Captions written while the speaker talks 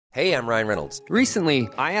Hey, I'm Ryan Reynolds. Recently,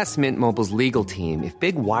 I asked Mint Mobile's legal team if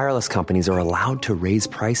big wireless companies are allowed to raise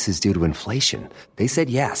prices due to inflation. They said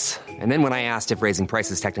yes. And then when I asked if raising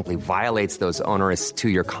prices technically violates those onerous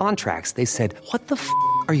two-year contracts, they said, "What the f***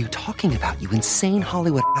 are you talking about, you insane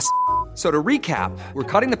Hollywood ass?" So to recap, we're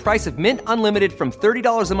cutting the price of Mint Unlimited from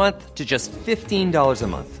 $30 a month to just $15 a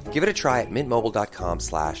month. Give it a try at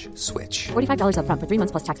mintmobile.com/switch. $45 up front for 3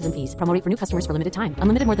 months plus taxes and fees. Promo rate for new customers for limited time.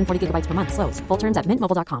 Unlimited more than 40 gigabytes per month. Slows full terms at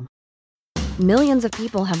mintmobile.com. Millions of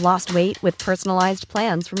people have lost weight with personalized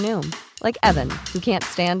plans from Noom. Like Evan, who can't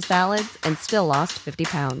stand salads and still lost 50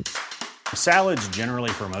 pounds. Salads generally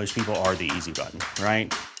for most people are the easy button,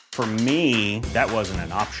 right? For me, that wasn't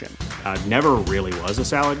an option. I never really was a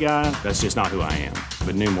salad guy. That's just not who I am.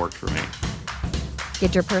 But Noom worked for me.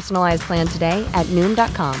 Get your personalized plan today at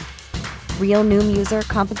Noom.com. Real Noom user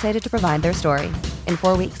compensated to provide their story. In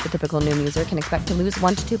 4 weeks, the typical Noom user can expect to lose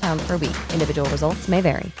 1 to 2 pounds per week. Individual results may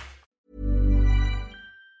vary.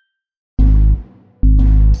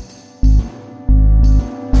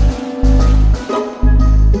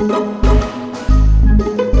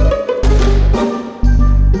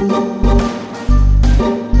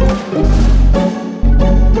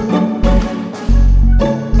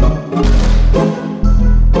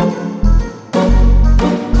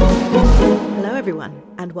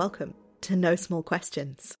 And welcome to No Small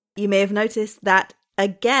Questions. You may have noticed that,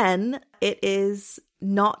 again, it is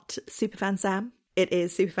not Superfan Sam, it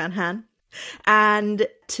is Superfan Han. And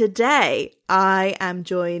today I am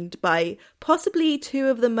joined by possibly two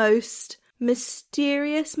of the most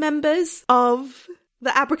mysterious members of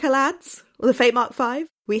the Abraca Lads, or the Fate Mark 5.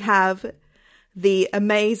 We have the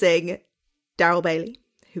amazing Daryl Bailey,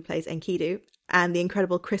 who plays Enkidu, and the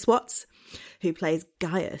incredible Chris Watts, who plays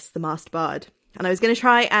Gaius, the Masked Bard. And I was going to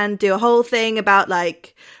try and do a whole thing about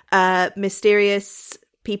like mysterious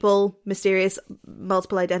people, mysterious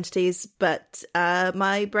multiple identities, but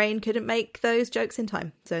my brain couldn't make those jokes in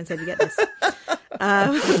time. So instead you get this. But,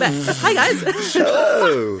 hi guys.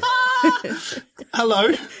 Hello.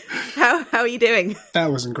 Hello. How are you doing? That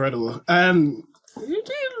was incredible. Doing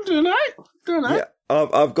all right? Yeah,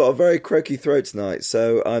 I've got a very croaky throat tonight,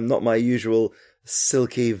 so I'm not my usual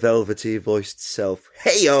silky, velvety voiced self.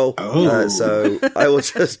 Hey-yo! So I will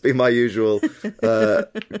just be my usual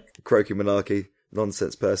croaky monarchy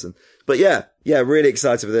nonsense person. But yeah, really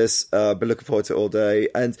excited for this. Been looking forward to it all day.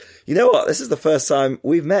 And you know what? This is the first time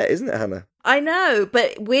we've met, isn't it, Hannah? I know,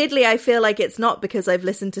 but weirdly I feel like it's not, because I've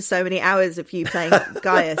listened to so many hours of you playing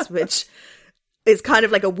Gaius, which is kind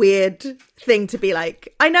of like a weird thing to be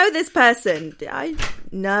like, I know this person.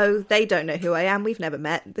 No, they don't know who I am. We've never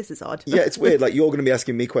met. This is odd. Yeah, it's weird. Like, you're going to be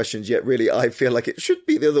asking me questions, yet really I feel like it should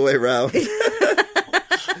be the other way around.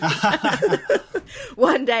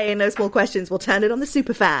 One day in No Small Questions, we'll turn it on the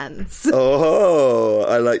super fans. Oh,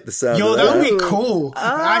 I like the sound of that. That would be cool.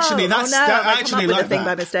 Actually, that's actually like a thing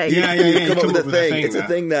by mistake. Yeah. You come up with a thing. It's a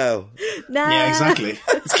thing now. Nah. Yeah, exactly.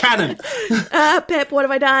 It's canon. Pip, what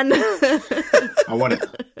have I done? I want it.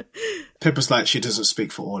 Pip was like, she doesn't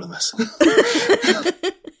speak for all of us.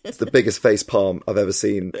 It's the biggest face palm I've ever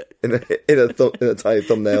seen in a tiny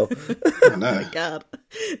thumbnail. Oh, no. Oh my God.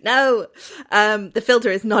 No. The filter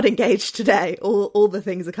is not engaged today. All the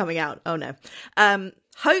things are coming out. Oh no.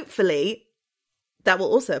 Hopefully that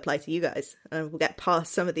will also apply to you guys. We'll get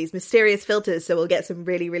past some of these mysterious filters, so we'll get some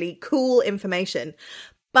really, really cool information.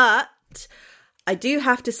 But I do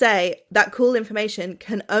have to say that cool information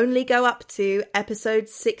can only go up to episode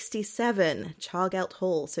 67, Chargelt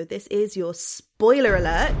Hall. So this is your spoiler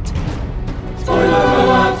alert. Spoiler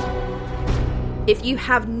alert! If you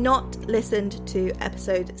have not listened to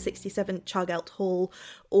episode 67, Chargelt Hall,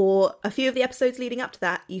 or a few of the episodes leading up to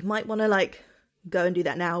that, you might want to go and do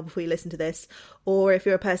that now before you listen to this. Or if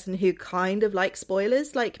you're a person who kind of likes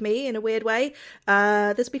spoilers like me in a weird way,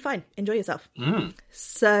 this will be fine. Enjoy yourself.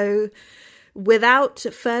 So without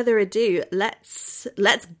further ado, let's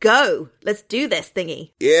go. Let's do this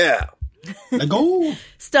thingy. Yeah. Let's go.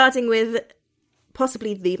 Starting with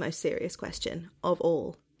possibly the most serious question of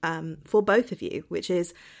all, for both of you, which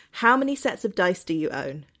is, how many sets of dice do you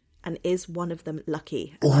own? And is one of them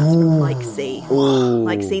lucky? And that's from Mike C.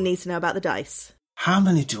 Mike C needs to know about the dice. How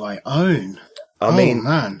many do I own? I mean,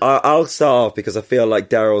 man. I'll start off because I feel like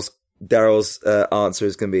Daryl's answer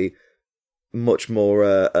is going to be much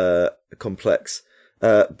more complex.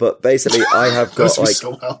 But basically, I have got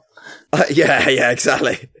so well. yeah,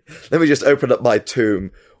 exactly. Let me just open up my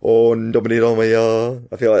tomb. Oh, Domini Domia.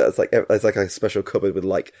 I feel like that's like a special cupboard with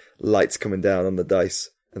like lights coming down on the dice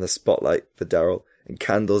and the spotlight for Daryl and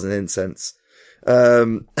candles and incense.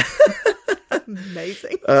 Made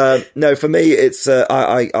Amazing. No, for me, it's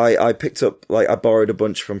I picked up, like, I borrowed a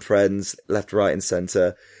bunch from friends, left, right, and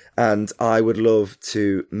centre, and I would love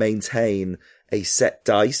to maintain a set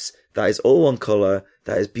dice that is all one colour,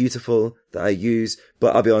 that is beautiful, that I use.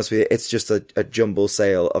 But I'll be honest with you, it's just a jumble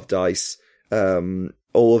sale of dice,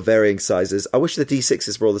 all of varying sizes. I wish the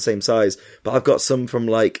D6s were all the same size, but I've got some from,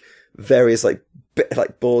 like, various, like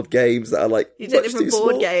board games that are, like, you take them from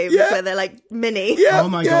board games where they're like mini. Oh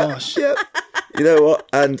my gosh. Yeah. You know what?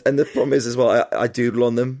 And the problem is as well, I doodle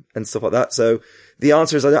on them and stuff like that. So the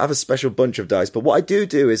answer is I don't have a special bunch of dice, but what I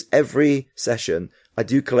do is every session I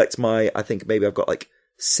do collect I think maybe I've got like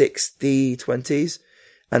 6 D20s,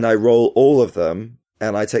 and I roll all of them,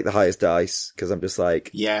 and I take the highest dice, because I'm just like...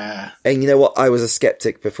 Yeah. And you know what? I was a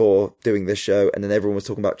skeptic before doing this show, and then everyone was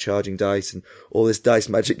talking about charging dice and all this dice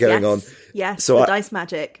magic going on. Yes, so dice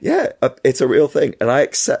magic. Yeah, it's a real thing, and I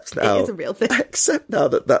accept now. It is a real thing. I accept now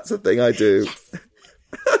that that's a thing I do. Yes.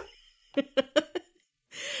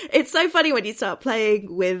 It's so funny when you start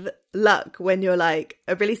playing with luck, when you're like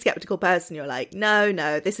a really skeptical person, you're like,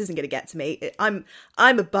 no, this isn't going to get to me. I'm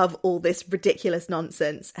above all this ridiculous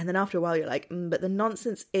nonsense. And then after a while you're like, but the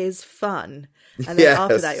nonsense is fun. And then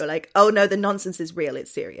after that you're like, oh no, the nonsense is real.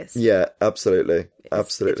 It's serious. Yeah, absolutely.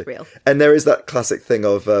 Absolutely. It's real. And there is that classic thing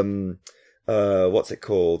of, what's it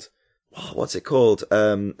called?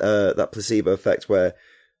 That placebo effect where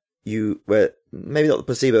maybe not the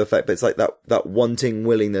placebo effect, but it's like that wanting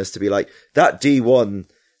willingness to be like, that D1,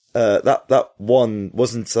 that one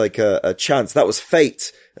wasn't like a chance. That was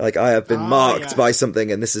fate. Like, I have been marked by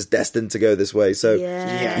something, and this is destined to go this way. So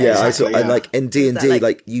exactly, and like in D&D,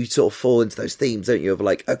 like you sort of fall into those themes, don't you? Of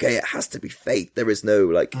like, okay, it has to be fate. There is no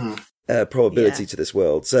like probability to this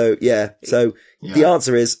world. So the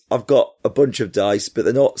answer is I've got a bunch of dice, but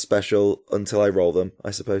they're not special until I roll them,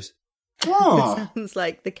 I suppose. Oh. It sounds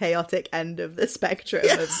like the chaotic end of the spectrum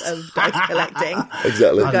of dice collecting.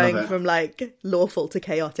 Exactly. Going from like lawful to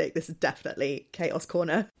chaotic. This is definitely Chaos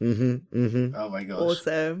Corner. Oh my gosh.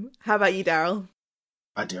 Awesome. How about you, Daryl?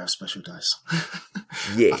 I do have special dice.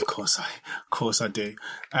 Yeah. Of course I do.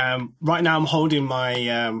 Right now I'm holding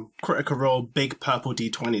my Critical Role big purple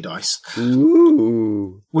D20 dice.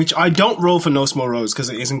 Ooh. Which I don't roll for no small rolls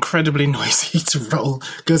because it is incredibly noisy to roll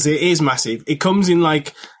because it is massive. It comes in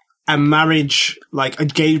like a marriage, like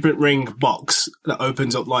engagement ring box that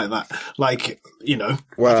opens up like that. Like, you know,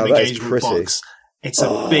 wow, like an engagement box. It's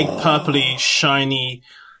a big purpley, shiny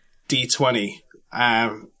D20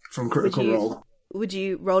 from Critical Role. Would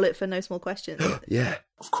you roll it for no small questions? Yeah,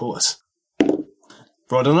 of course.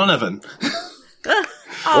 Rolled an 11.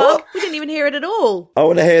 Oh, we didn't even hear it at all. I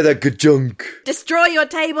want to hear the good junk. Destroy your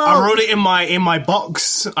table. I rolled it in my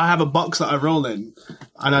box. I have a box that I roll in,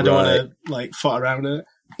 and I don't want to like fart around it.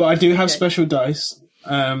 But I do have special dice.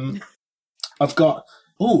 I bought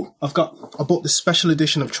the special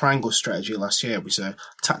edition of Triangle Strategy last year, which is a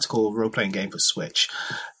tactical role-playing game for Switch.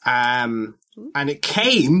 And it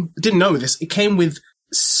came with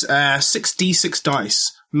 6d6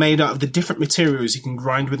 dice made out of the different materials you can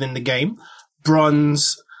grind within the game.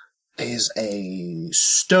 Bronze is a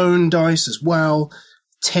stone dice as well.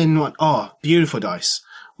 Tin one. Oh, beautiful dice,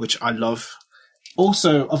 which I love.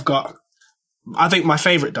 Also, I think my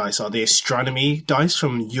favourite dice are the astronomy dice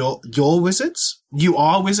from Your Wizards. You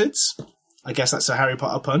Are Wizards. I guess that's a Harry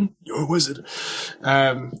Potter pun. You're a wizard.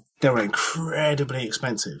 They were incredibly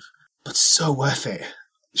expensive, but so worth it.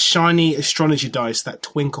 Shiny astrology dice that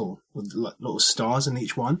twinkle with little stars in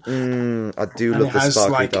each one. I do love the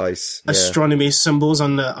sparkly dice. Yeah. Astronomy symbols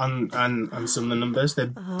on some of the numbers. They're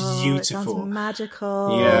beautiful. It sounds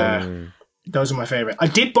magical. Yeah. Those are my favourite. I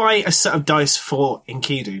did buy a set of dice for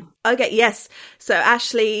Enkidu. Okay, yes. So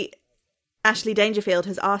Ashley Dangerfield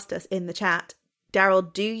has asked us in the chat,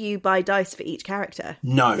 Daryl, do you buy dice for each character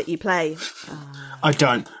that you play? I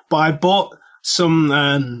don't. But I bought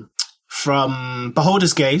some from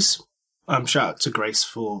Beholder's Gaze. Shout out to Grace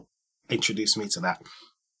for introducing me to that.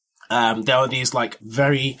 There are these like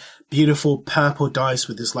very beautiful purple dice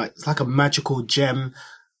with this like, it's like a magical gem,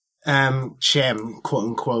 quote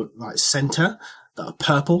unquote, like center that are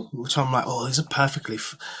purple, which I'm like, oh, these are perfect.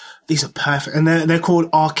 And they're called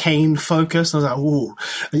Arcane Focus. I was like, ooh,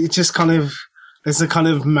 it just kind of, there's a kind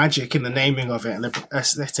of magic in the naming of it and the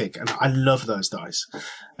aesthetic. And I love those dice.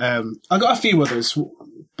 I got a few others,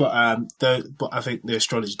 but I think the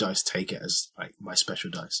astrology dice take it as like my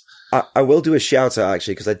special dice. I will do a shout out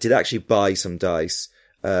actually, because I did actually buy some dice,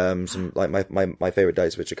 some like my favorite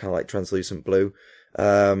dice, which are kind of like translucent blue.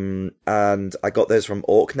 And I got those from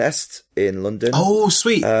Orc Nest in London. Oh,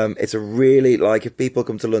 sweet. It's a really, like, if people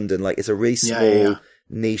come to London, like, it's a really small,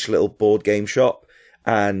 niche little board game shop.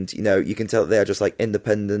 And, you know, you can tell that they're just like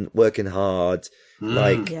independent, working hard,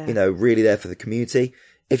 you know, really there for the community.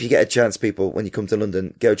 If you get a chance, people, when you come to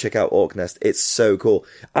London, go check out Orc Nest. It's so cool.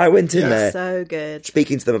 I went in there. So good.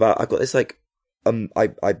 Speaking to them about, I've got this like, I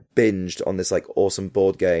binged on this like awesome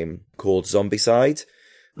board game called Zombicide,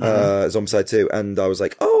 Zombicide 2. And I was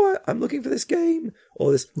like, oh, I'm looking for this game.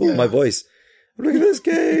 Or this, my voice. I'm looking for this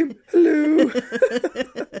game. Hello.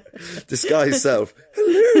 Disguise self.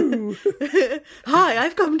 Hello. Hi,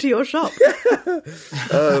 I've come to your shop.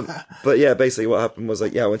 But yeah, basically what happened was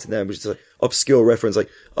like, I went in there and was just like obscure reference, like,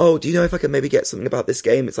 oh, do you know if I can maybe get something about this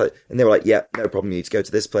game? It's like, and they were like, yeah, no problem. You need to go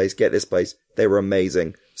to this place, get this place. They were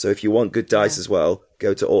amazing. So if you want good dice as well,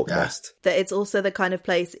 go to Orc Nest. That it's also the kind of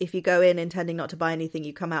place, if you go in intending not to buy anything,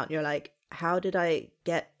 you come out and you're like, how did I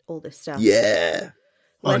get all this stuff? Yeah.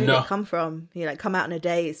 Where did it come from? You like come out in a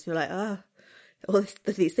daze. You're like, all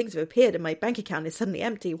these things have appeared and my bank account is suddenly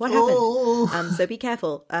empty. What happened? So be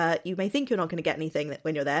careful. You may think you're not going to get anything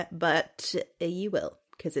when you're there, but you will,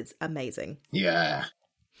 because it's amazing. Yeah.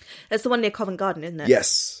 It's the one near Covent Garden, isn't it?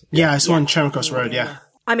 Yes. Yeah, it's on Charing Cross Road, yeah.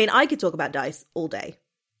 I mean, I could talk about dice all day.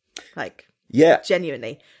 Like,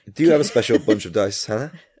 genuinely. Do you have a special bunch of dice,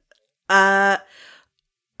 Hannah?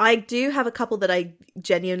 I do have a couple that I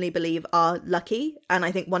genuinely believe are lucky, and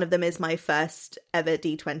I think one of them is my first ever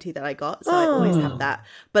D20 that I got, so I always have that.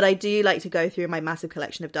 But I do like to go through my massive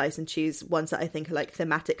collection of dice and choose ones that I think are like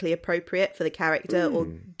thematically appropriate for the character or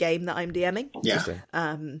game that I'm DMing. Yeah.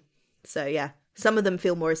 So yeah, some of them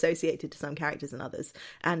feel more associated to some characters than others,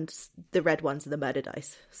 and the red ones are the murder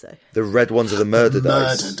dice. So the red ones are the murder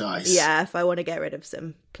dice. Murder dice. Yeah, if I want to get rid of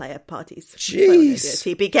some player parties, jeez,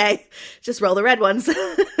 TPK, just roll the red ones.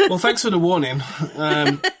 Well, thanks for the warning.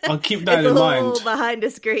 I'll keep that in mind. All behind a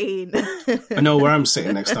screen. I know where I'm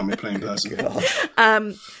sitting next time we play in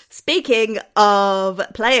person. Speaking of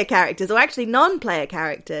player characters, or actually non-player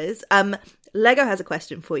characters, Lego has a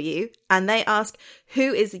question for you, and they ask,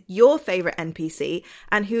 who is your favourite NPC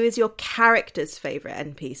and who is your character's favourite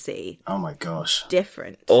NPC? Oh my gosh.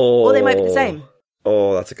 Different. Or they might be the same.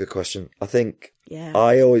 Oh, that's a good question. I think Yeah.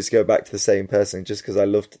 I always go back to the same person just because I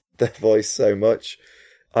loved their voice so much.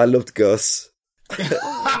 I loved Gus. And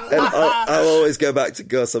I'll always go back to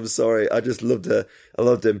Gus. I'm sorry. I just loved her. I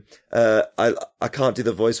loved him. I can't do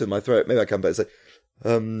the voice with my throat. Maybe I can, but it's like,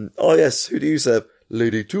 oh yes, who do you serve?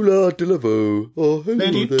 Lady Tula Delaveau. Oh, hello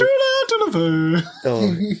Lady there. Tula Delaveau.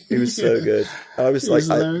 Oh, he was so good. I was like,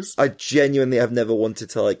 I genuinely have never wanted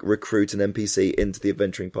to like recruit an NPC into the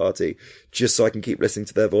adventuring party just so I can keep listening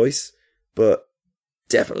to their voice. But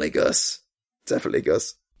definitely Gus. Definitely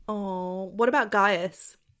Gus. Oh, what about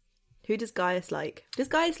Gaius? Who does Gaius like? Does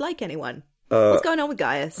Gaius like anyone? What's going on with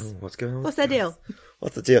Gaius? What's going on? What's their deal?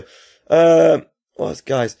 What's the deal?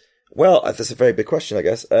 Guys? Well, that's a very big question, I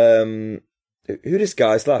guess. Who does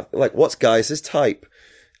Gaius like? What's Gaius's type?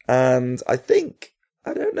 And I think,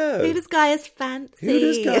 I don't know. Who does Gaius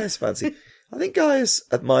fancy? I think Gaius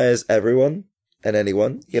admires everyone and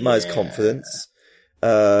anyone. He admires confidence.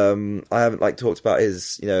 I haven't talked about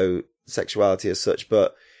his, sexuality as such,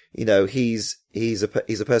 but he's a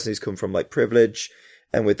person who's come from privilege,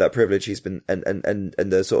 and with that privilege, he's been and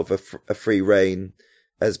the sort of a free reign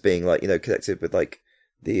as being connected with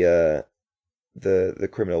the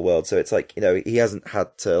criminal world. So it's he hasn't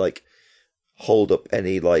had to hold up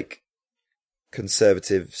any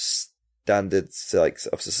conservative standards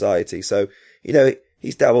of society. So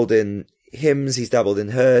he's dabbled in hymns, he's dabbled in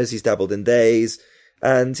hers, he's dabbled in days,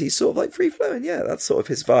 and he's sort of free flowing. Yeah, that's sort of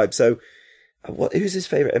his vibe. So who's his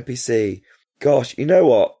favorite NPC? Gosh, you know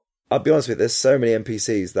what? I'll be honest with you, there's so many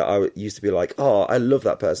NPCs that I used to be like, oh, I love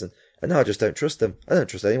that person, and now I just don't trust them. I don't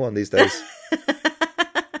trust anyone these days.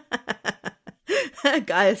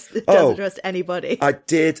 Gaius doesn't trust anybody. I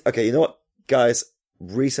did. Okay, you know what Gaius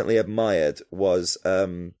recently admired was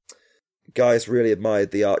Gaius really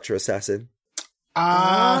admired the Archer Assassin.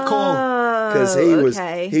 Cool. Because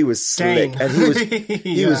he was slick, and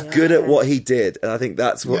he was good at what he did, and I think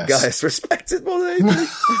that's what Gaius respected more than anything.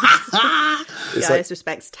 Gaius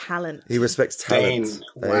respects talent. He respects talent.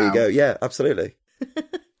 Wow. There you go. Yeah, absolutely.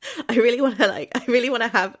 I really want to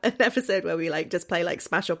have an episode where we just play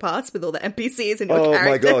Smash or Pass with all the NPCs and your characters. Oh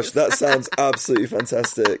my gosh, that sounds absolutely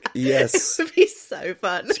fantastic. Yes. It would be so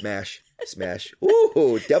fun. Smash.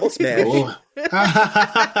 Ooh, double smash.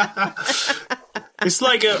 It's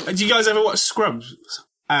do you guys ever watch Scrubs?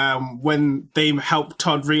 When they help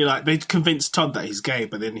Todd realize, they convince Todd that he's gay,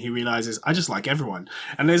 but then he realizes, I just like everyone.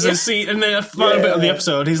 And there's a scene, and then a final bit of the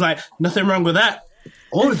episode, he's like, nothing wrong with that.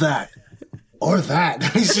 Or that.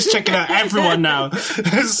 He's just checking out everyone now.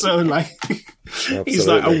 So He's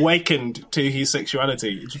like awakened to his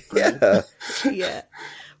sexuality. Yeah. Yeah.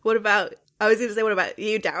 What about? I was going to say, what about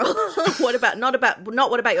you, Daryl? What about not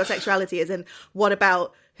what about your sexuality? As in, what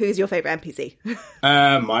about who's your favorite NPC?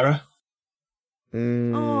 Myra.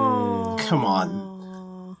 Oh,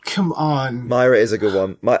 Come on. Myra is a good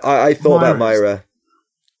one. I thought about Myra.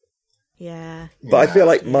 Yeah. But I feel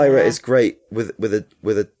like Myra is great with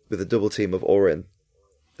a double team of Orin,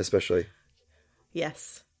 especially.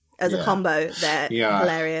 Yes. As a combo, they're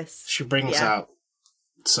hilarious. She brings out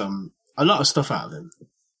a lot of stuff out of him.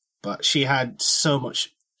 But she has so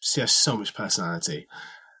much personality.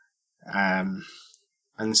 And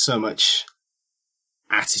so much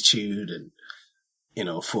attitude and,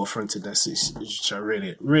 forefrontedness, which I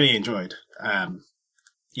really, really enjoyed.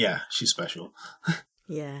 She's special.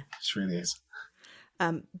 Yeah. She really is.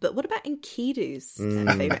 But what about Enkidu's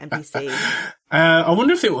favourite NPC? I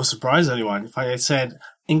wonder if it will surprise anyone if I had said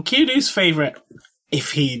Enkidu's favourite,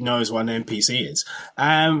 if he knows what an NPC is,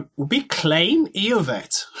 would be Klain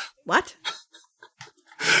Eovet. What?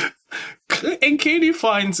 Enkidu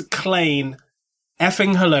finds Klain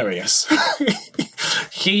effing hilarious.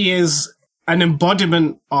 He is an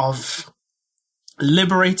embodiment of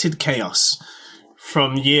liberated chaos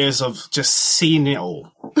from years of just seeing it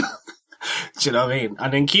all. Do you know what I mean?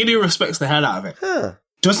 And Enkidu respects the hell out of it. Huh.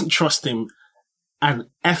 Doesn't trust him an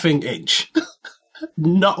effing inch.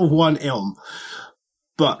 Not one ilm.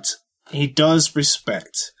 But he does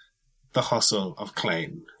respect the hustle of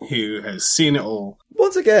Klain, who has seen it all.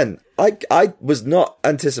 Once again, I was not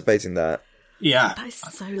anticipating that. Yeah. That is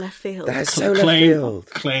so left field. That's so left field.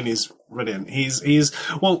 Klain is brilliant. He's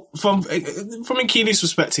well, from Enkidu's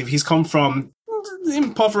perspective, he's come from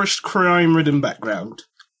impoverished, crime-ridden background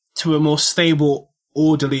to a more stable,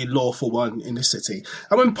 orderly, lawful one in the city.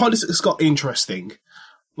 And when politics got interesting,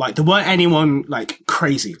 like, there weren't anyone, like,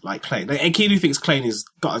 crazy like Klain. Like, Enkidu thinks Klain has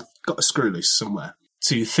got a screw loose somewhere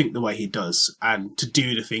to think the way he does and to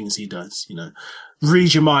do the things he does,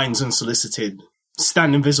 Read your minds unsolicited,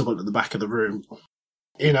 stand invisible at the back of the room,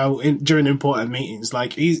 during important meetings.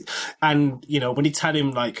 Like, when he tell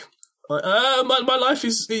him, like, my life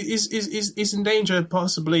is in danger,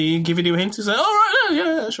 possibly giving you a hint, he's like, all right,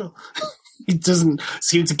 yeah, sure. He doesn't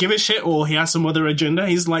seem to give a shit, or he has some other agenda.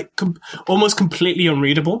 He's like almost completely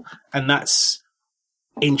unreadable, and that's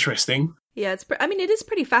interesting. Yeah, it is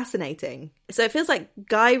pretty fascinating. So it feels like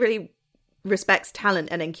Guy really respects talent,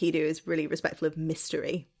 and Enkidu is really respectful of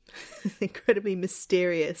mystery. Incredibly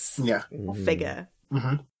mysterious figure.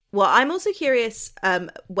 Mm-hmm. Well, I'm also curious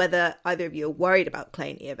whether either of you are worried about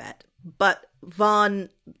Klain Eovet, but Vaughn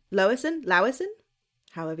Lowison,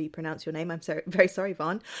 however you pronounce your name, I'm very sorry,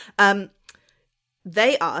 Vaughn.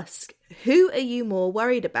 They ask, who are you more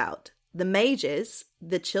worried about? The mages,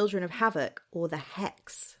 the children of havoc, or the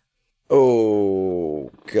hex?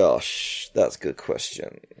 Oh, gosh, that's a good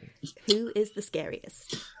question. Who is the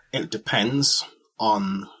scariest? It depends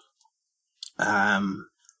on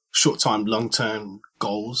short-term, long-term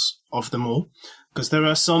goals of them all. Because there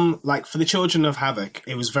are some, like for the children of havoc,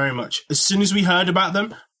 it was very much, as soon as we heard about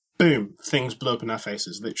them, boom, things blew up in our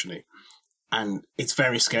faces, literally. And it's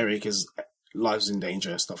very scary because lives in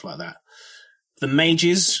danger and stuff like that. The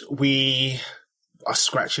mages, we are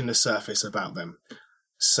scratching the surface about them.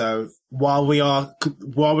 So while we are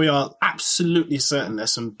absolutely certain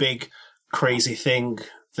there's some big crazy thing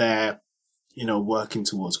they're, working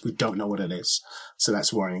towards, we don't know what it is. So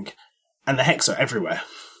that's worrying. And the hex are everywhere.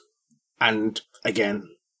 And again,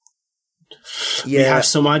 we have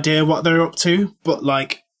some idea what they're up to, but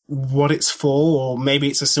like what it's for, or maybe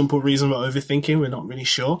it's a simple reason we're overthinking, we're not really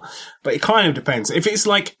sure. But it kind of depends. If it's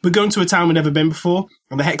like we're going to a town we've never been before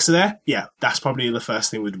and the hex are there, yeah, that's probably the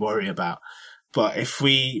first thing we'd worry about. But if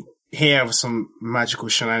we hear of some magical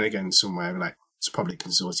shenanigans somewhere, we're like, it's probably a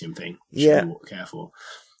consortium thing. Yeah. Be careful.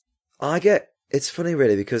 It's funny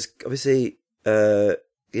really, because obviously,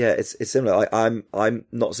 it's similar. Like, I'm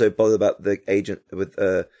not so bothered about the agent with,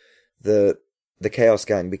 the Chaos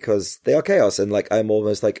Gang, because they are chaos, and like, I'm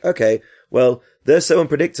almost like, okay, well, they're so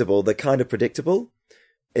unpredictable, they're kind of predictable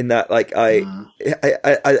in that, like, I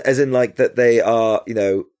as in like that they are,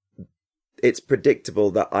 it's predictable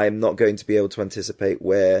that I'm not going to be able to anticipate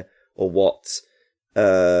where or what,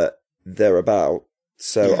 they're about.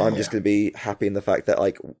 So I'm just going to be happy in the fact that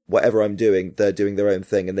like whatever I'm doing, they're doing their own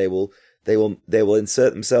thing, and they will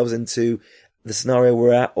insert themselves into the scenario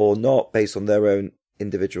we're at or not based on their own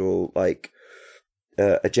individual like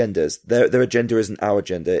agendas. Their agenda isn't our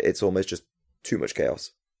agenda. It's almost just too much chaos,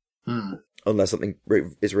 unless something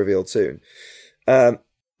is revealed soon. For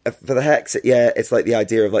the hex, it's like the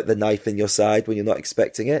idea of like the knife in your side when you're not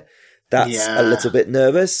expecting it. That's a little bit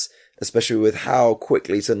nervous. especially with how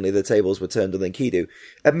quickly suddenly the tables were turned on Enkidu.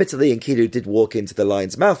 Admittedly, Enkidu did walk into the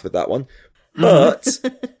lion's mouth with that one, but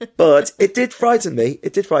it did frighten me.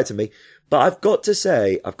 It did frighten me. But I've got to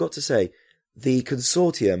say, the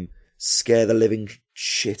consortium scare the living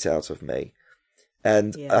shit out of me.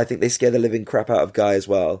 And I think they scare the living crap out of Guy as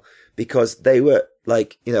well, because they were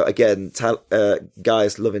like, you know, again,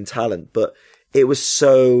 Guy's loving talent, but it was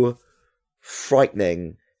so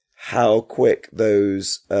frightening how quick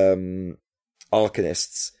those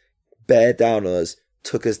Arcanists bear down on us,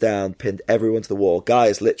 took us down, pinned everyone to the wall,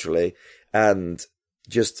 Guys literally, and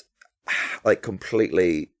just like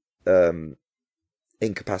completely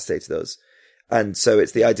incapacitated us. And so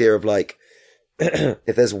it's the idea of like,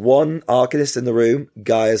 if there's one Arcanist in the room,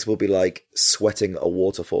 Gaius will be like sweating a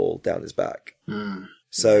waterfall down his back.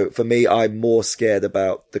 So for me, I'm more scared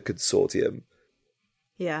about the consortium.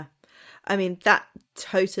 Yeah. I mean, that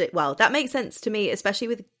makes sense to me, especially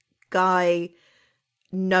with Guy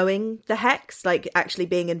knowing the Hex, like actually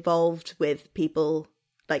being involved with people,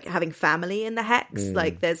 like having family in the Hex.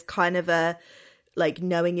 Like there's kind of a, like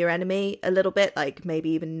knowing your enemy a little bit, like maybe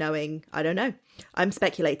even knowing, I don't know. I'm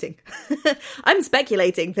speculating. I'm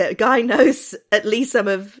speculating that Guy knows at least some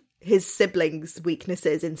of his siblings'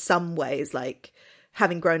 weaknesses in some ways, like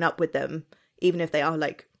having grown up with them, even if they are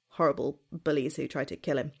like horrible bullies who try to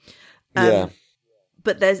kill him.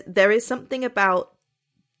 But there is something about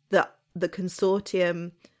the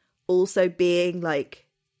consortium also being like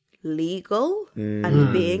legal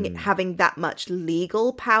and having that much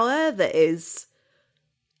legal power that is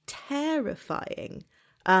terrifying.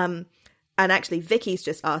 And actually, Vicky's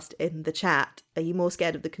just asked in the chat, are you more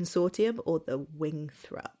scared of the consortium or the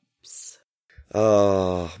Wingthrups?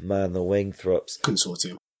 Oh, man, the Wingthrups.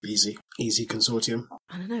 Consortium. Easy consortium.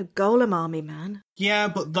 I don't know, Golem Army, man. Yeah,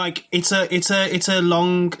 but like, they're playing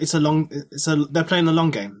the long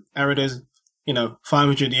game. Erida's,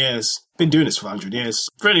 500 years. Been doing this for 500 years.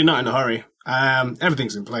 Really not in a hurry.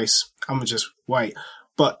 Everything's in place. I'm gonna just wait.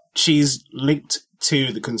 But she's linked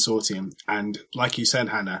to the consortium, and like you said,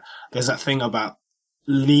 Hannah, there's that thing about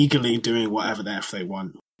legally doing whatever the F they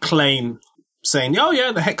want. Claim saying, oh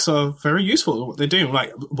yeah, the Hex are very useful at what they're doing.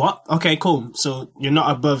 Like, what? Okay, cool. So you're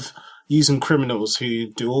not above using criminals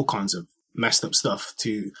who do all kinds of messed up stuff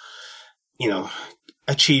to,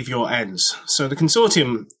 achieve your ends. So the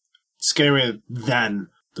consortium scarier than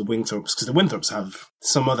the Wingthrups, because the Wingthrups have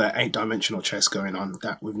some other 8-dimensional chess going on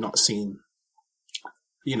that we've not seen,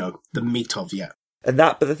 the meat of yet.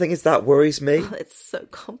 But the thing is, that worries me. Oh, it's so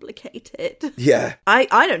complicated. Yeah.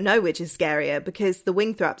 I don't know which is scarier, because the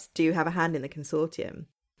Wingthrups do have a hand in the consortium.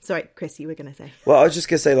 Sorry, Chris, you were going to say. Well, I was just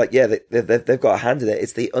going to say, like, yeah, they've got a hand in it.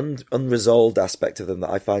 It's the unresolved aspect of them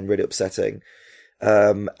that I find really upsetting.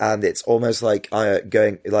 And it's almost like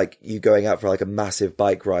going out for like a massive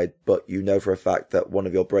bike ride, but for a fact that one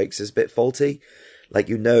of your brakes is a bit faulty. Like,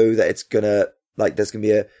 that it's gonna, like, there's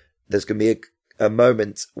gonna be a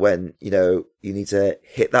moment when, you need to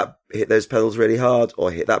hit those pedals really hard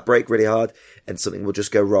or hit that brake really hard, and something will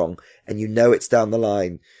just go wrong. And it's down the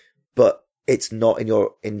line, but it's not in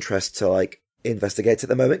your interest to like investigate at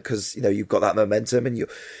the moment, because, you've got that momentum and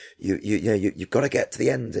you've got to get to the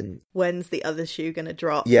end. And when's the other shoe going to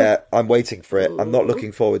drop? Yeah, I'm waiting for it. Ooh. I'm not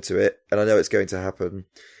looking forward to it, and I know it's going to happen.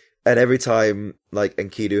 And every time, like,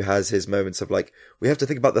 Enkidu has his moments of like, we have to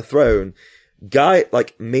think about the throne. Guy,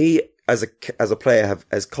 like me, as a player,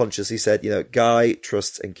 has consciously said, Guy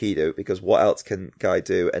trusts Enkidu, because what else can Guy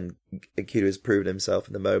do? And Enkidu has proven himself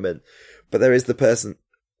in the moment. But there is the person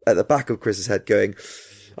at the back of Chris's head going,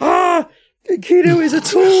 Enkidu is a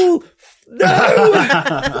tool! No!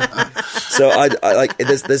 So I like,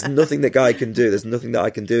 there's nothing that Guy can do. There's nothing that I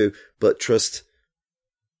can do but trust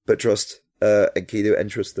Enkidu, and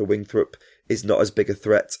trust the Wingthrup is not as big a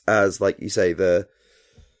threat as, like you say, the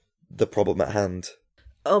problem at hand.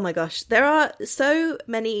 Oh my gosh, there are so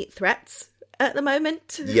many threats at the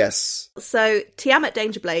moment. Yes. So Tiamat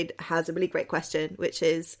Dangerblade has a really great question, which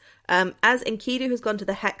is, as Enkidu has gone to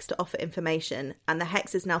the Hex to offer information, and the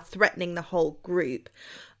Hex is now threatening the whole group,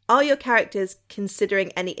 are your characters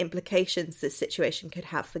considering any implications this situation could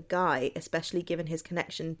have for Guy, especially given his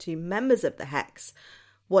connection to members of the Hex?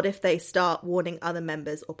 What if they start warning other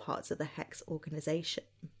members or parts of the Hex organisation?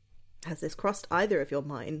 Has this crossed either of your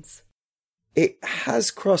minds? It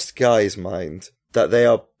has crossed Guy's mind that they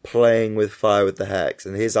are playing with fire with the Hex,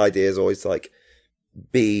 and his idea is always to, like,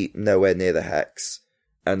 be nowhere near the Hex.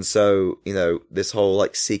 And so, this whole,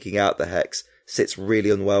 like, seeking out the Hex sits really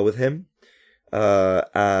unwell with him.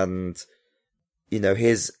 And,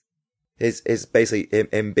 his basically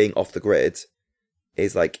him being off the grid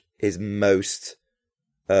is, like, his most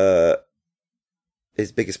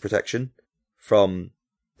his biggest protection from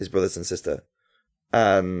his brothers and sister.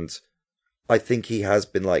 And I think he has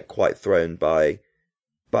been like quite thrown by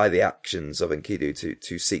the actions of Enkidu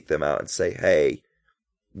to seek them out and say, hey,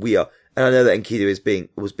 we are. And I know that Enkidu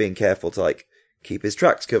was being careful to like keep his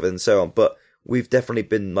tracks covered and so on, but we've definitely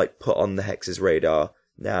been like put on the Hex's radar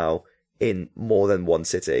now in more than one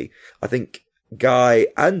city. I think Guy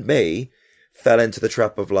and me fell into the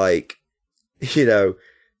trap of like, you know,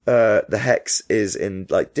 the Hex is in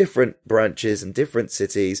like different branches and different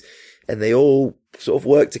cities, and they all sort of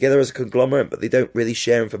work together as a conglomerate, but they don't really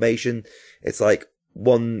share information. It's like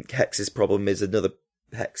one Hex's problem is another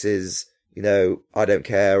Hex's, you know, I don't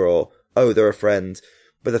care, or, oh, they're a friend.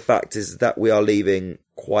 But the fact is that we are leaving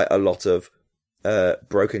quite a lot of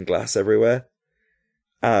broken glass everywhere.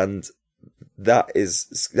 And that is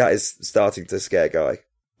starting to scare Guy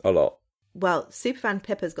a lot. Well, Superfan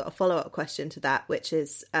Pippa's got a follow-up question to that, which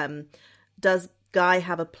is, does Guy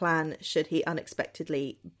have a plan should he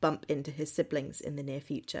unexpectedly bump into his siblings in the near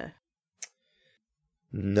future?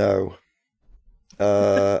 No.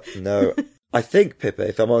 No. I think, Pippa,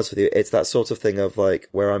 if I'm honest with you, it's that sort of thing of like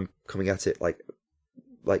where I'm coming at it like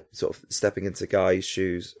sort of stepping into Guy's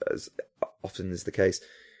shoes, as often is the case.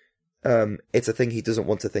 It's a thing he doesn't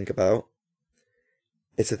want to think about.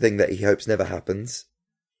 It's a thing that he hopes never happens.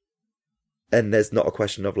 And there's not a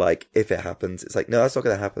question of like, if it happens, it's like, no, that's not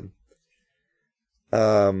going to happen.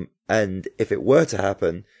 And if it were to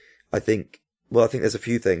happen, I think there's a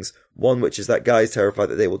few things. One, which is that Guy's terrified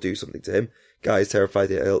that they will do something to him. Guy's terrified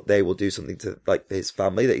that they will do something to like his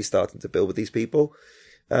family that he's starting to build with these people.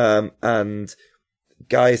 And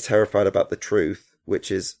Guy is terrified about the truth,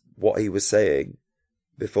 which is what he was saying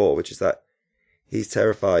before, which is that he's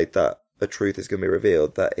terrified that a truth is going to be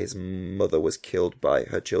revealed, that his mother was killed by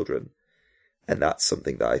her children. And that's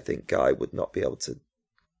something that I think Guy would not be able to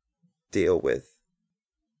deal with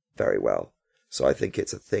very well. So I think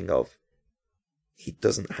it's a thing of he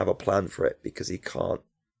doesn't have a plan for it because he can't.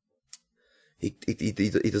 He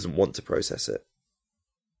doesn't want to process it.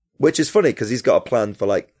 Which is funny because he's got a plan for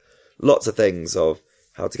like lots of things of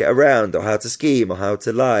how to get around or how to scheme or how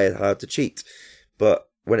to lie and how to cheat. But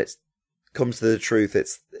when it comes to the truth,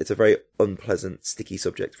 it's a very unpleasant, sticky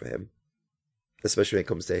subject for him. Especially when it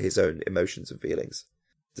comes to his own emotions and feelings.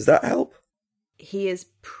 Does that help? He is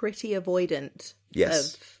pretty avoidant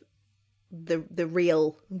yes. of the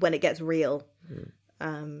real, when it gets real.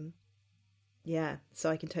 Yeah, so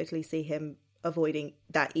I can totally see him avoiding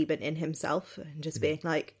that even in himself and just being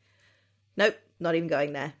like, nope, not even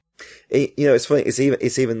going there. It's funny.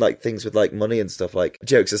 It's even like things with like money and stuff. Like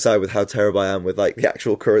jokes aside, with how terrible I am with like the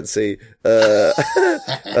actual currency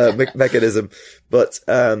mechanism, but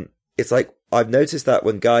it's like I've noticed that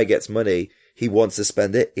when Guy gets money, he wants to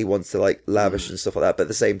spend it. He wants to like lavish and stuff like that. But at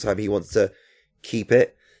the same time, he wants to keep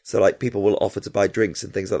it. So like people will offer to buy drinks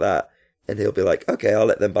and things like that. And he'll be like, okay, I'll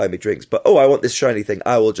let them buy me drinks. But, oh, I want this shiny thing.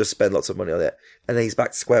 I will just spend lots of money on it. And then he's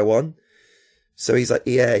back to square one. So he's like,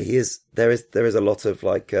 yeah, he is. There is a lot of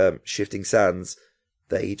like, shifting sands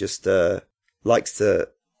that he just, likes to,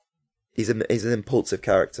 he's an impulsive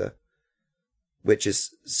character, which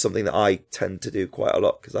is something that I tend to do quite a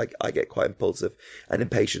lot because I get quite impulsive and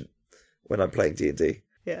impatient when I'm playing D&D.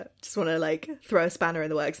 Yeah. Just want to like throw a spanner in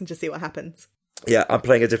the works and just see what happens. Yeah, I'm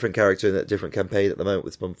playing a different character in a different campaign at the moment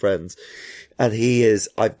with some friends. And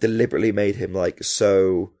I've deliberately made him like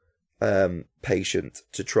so patient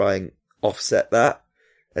to try and offset that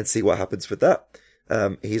and see what happens with that.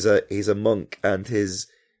 He's a monk, and his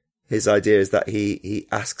idea is that he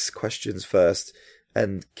asks questions first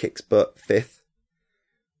and kicks butt fifth.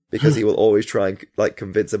 Because he will always try and like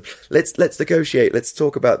convince them, let's negotiate, let's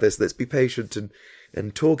talk about this, let's be patient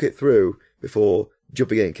and talk it through before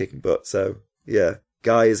jumping in and kicking butt. So yeah,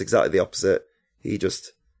 Guy is exactly the opposite. He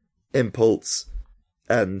just impulse,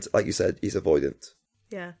 and like you said, he's avoidant.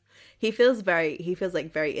 Yeah. He feels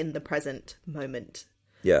like very in the present moment.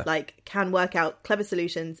 Yeah. Like can work out clever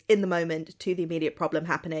solutions in the moment to the immediate problem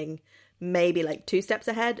happening, maybe like 2 steps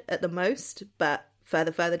ahead at the most, but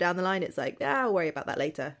further down the line, it's like, I'll worry about that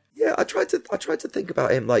later. Yeah, I tried to think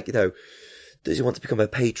about him, like, you know, does he want to become a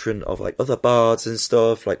patron of like other bards and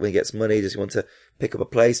stuff? Like when he gets money, does he want to pick up a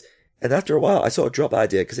place? And after a while, I sort of dropped that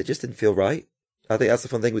idea because it just didn't feel right. I think that's the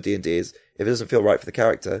fun thing with D&D is if it doesn't feel right for the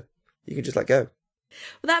character, you can just let go.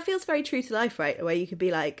 Well, that feels very true to life, right? Where you could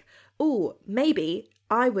be like, oh, maybe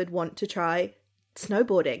I would want to try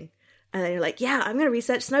snowboarding. And then you're like, yeah, I'm going to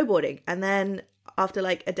research snowboarding. And then after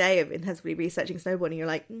like a day of intensively researching snowboarding, you're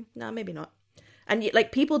like, no, maybe not. And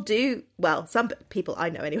like people do, well, some people I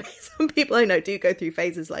know anyway, some people I know do go through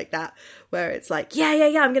phases like that where it's like, yeah,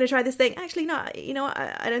 I'm going to try this thing. Actually, no, you know what?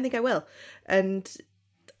 I don't think I will. And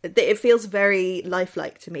it feels very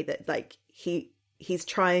lifelike to me that like he's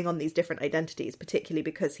trying on these different identities, particularly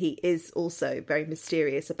because he is also very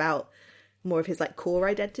mysterious about more of his like core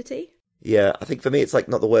identity. Yeah, I think for me it's like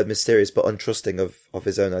not the word mysterious, but untrusting of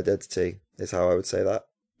his own identity is how I would say that.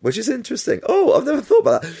 Which is interesting. Oh, I've never thought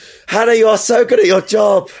about that. Hannah, you are so good at your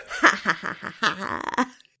job.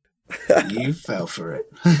 You fell for it.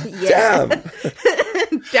 Yeah. Damn.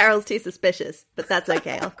 Daryl's too suspicious, but that's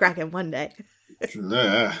okay. I'll crack him one day.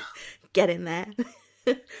 Get in there.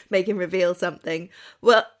 Make him reveal something.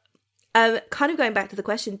 Well, kind of going back to the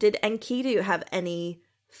question, did Enkidu have any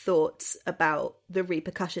thoughts about the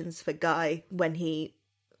repercussions for Guy when he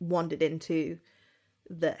wandered into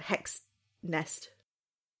the Hex nest?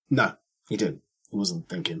 No, he didn't. He wasn't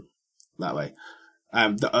thinking that way.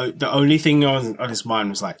 The only thing on his mind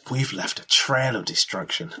was like, we've left a trail of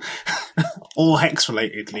destruction. All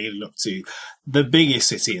Hex-related leading up to the biggest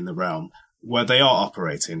city in the realm, where they are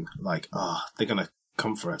operating. Like, they're going to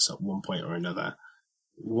come for us at one point or another.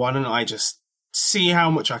 Why don't I just see how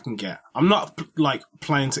much I can get? I'm not, like,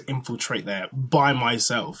 planning to infiltrate there by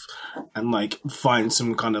myself and, like, find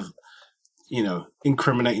some kind of, you know,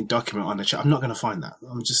 incriminating document on the chat. I'm not going to find that.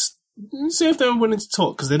 I'm just see if they're willing to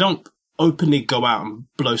talk, because they don't openly go out and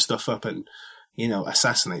blow stuff up and, you know,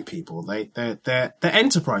 assassinate people. They're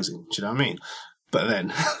enterprising. Do you know what I mean? But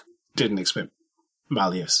then didn't expect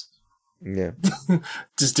Malleus. Yeah.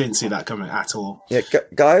 Just didn't see that coming at all. Yeah,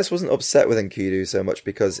 Gaius wasn't upset with Enkidu so much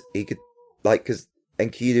because he could, like, because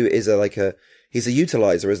Enkidu is he's a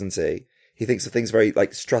utilizer, isn't he? He thinks of things very,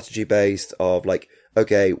 like, strategy based of, like,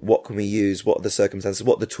 okay, what can we use? What are the circumstances?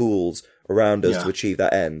 What are the tools around us to achieve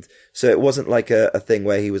that end? So it wasn't like a thing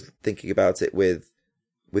where he was thinking about it with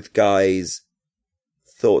Guy's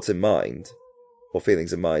thoughts in mind or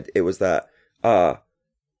feelings in mind. It was that,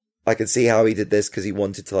 I can see how he did this because he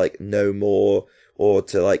wanted to, like, know more or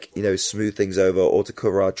to, like, you know, smooth things over or to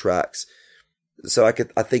cover our tracks. So that's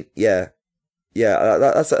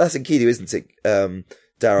Enkidu, isn't it?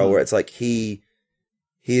 Daryl, where it's like he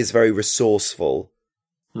is very resourceful,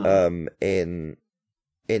 in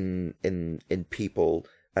people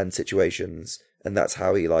and situations, and that's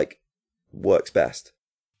how he, like, works best.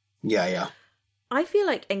 Yeah. I feel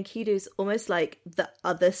like Enkidu's almost like the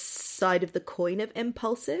other side of the coin of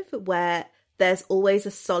impulsive, where there's always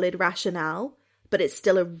a solid rationale, but it's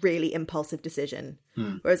still a really impulsive decision.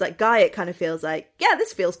 Whereas like Guy, it kind of feels like, yeah,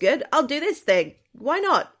 this feels good. I'll do this thing. Why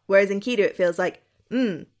not? Whereas Enkidu, it feels like,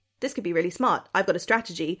 this could be really smart. I've got a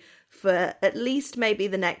strategy for at least maybe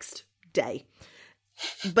the next day.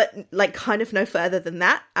 But like kind of no further than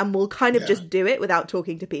that, and we'll kind of just do it without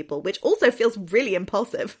talking to people, which also feels really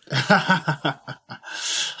impulsive.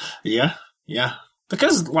 Yeah.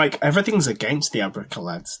 Because like everything's against the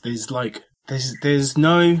Abracalads.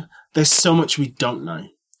 There's so much we don't know,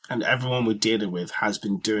 and everyone we're dealing with has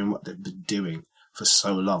been doing what they've been doing for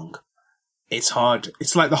so long. It's hard.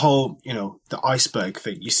 It's like the whole, you know, the iceberg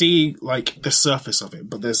thing. You see like the surface of it,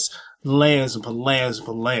 but there's layers upon layers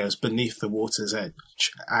upon layers beneath the water's edge.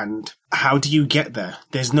 And how do you get there?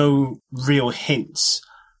 There's no real hints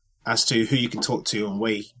as to who you can talk to and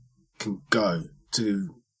where you can go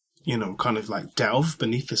to, you know, kind of like delve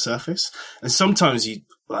beneath the surface. And sometimes you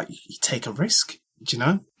take a risk, you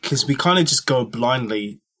know, because we kind of just go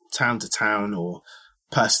blindly town to town or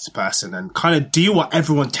person to person and kind of do what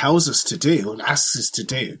everyone tells us to do and asks us to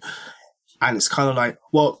do. And it's kind of like,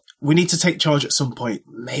 well, we need to take charge at some point.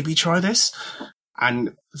 Maybe try this.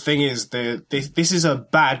 And the thing is, this is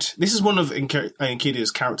one of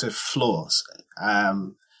Enkidu's character flaws,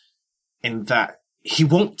 in that he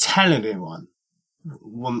won't tell anyone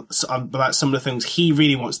about some of the things he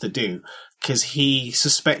really wants to do, because he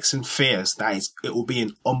suspects and fears that it will be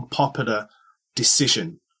an unpopular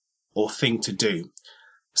decision or thing to do.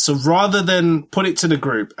 So rather than put it to the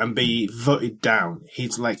group and be voted down,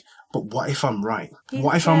 he's like, but what if I'm right?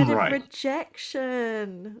 What if I'm right?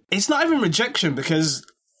 Rejection. It's not even rejection, because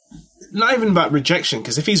not even about rejection,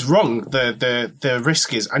 because if he's wrong, the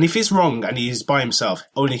risk is, and if he's wrong and he's by himself,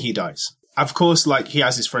 only he dies. Of course, like, he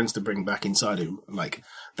has his friends to bring back inside him. Like,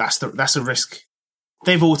 that's a risk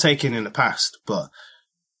they've all taken in the past. But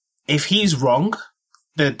if he's wrong,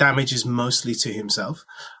 the damage is mostly to himself.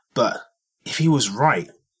 But if he was right,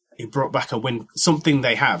 he brought back a win, something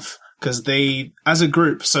they have. Because they, as a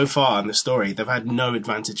group so far in the story, they've had no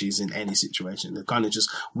advantages in any situation. They've kind of just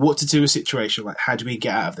walked into a situation like, how do we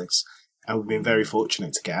get out of this? And we've been very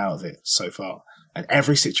fortunate to get out of it so far. And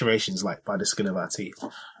every situation is like by the skin of our teeth.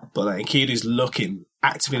 But like, Enkidu's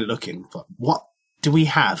actively looking for what do we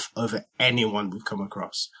have over anyone we've come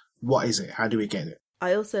across? What is it? How do we get it?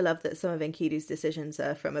 I also love that some of Enkidu's decisions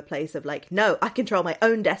are from a place of like, no, I control my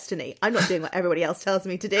own destiny. I'm not doing what everybody else tells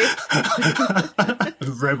me to do.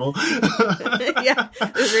 Rebel. Yeah,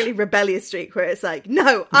 there's a really rebellious streak where it's like,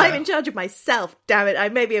 no, I'm in charge of myself. Damn it, I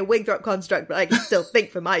may be a Wingthrop construct, but I can still think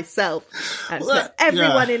for myself and put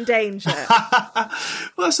everyone in danger. Well,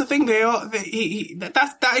 that's the thing.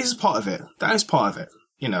 That is part of it. That is part of it.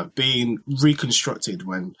 You know, being reconstructed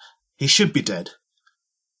when he should be dead,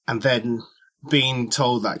 and then being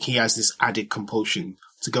told that he has this added compulsion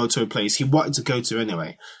to go to a place he wanted to go to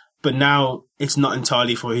anyway, but now it's not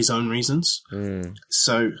entirely for his own reasons.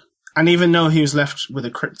 So, and even though he was left with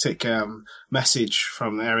a cryptic message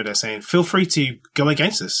from Erida saying, "Feel free to go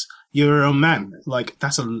against us. You're your own man." Like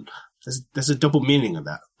there's a double meaning of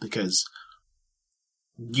that, because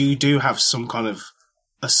you do have some kind of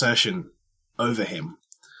assertion over him,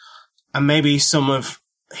 and maybe some of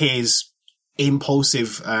his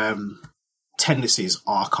impulsive tendencies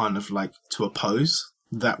are kind of like to oppose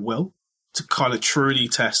that will, to kind of truly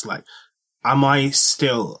test, like, am I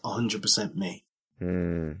still 100% me?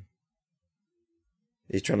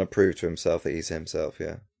 He's trying to prove to himself that he's himself,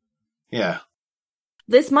 yeah. Yeah.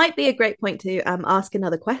 This might be a great point to ask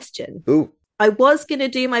another question. Ooh. I was going to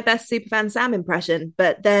do my best Superfan Sam impression,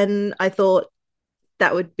 but then I thought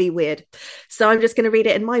that would be weird. So I'm just going to read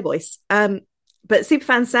it in my voice. But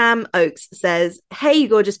Superfan Sam Oakes says, "Hey, you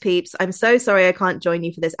gorgeous peeps. I'm so sorry I can't join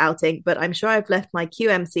you for this outing, but I'm sure I've left my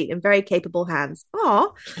QM seat in very capable hands. Aw.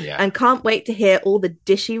 Yeah. And can't wait to hear all the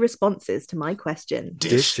dishy responses to my question."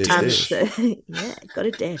 Dish. So, yeah, got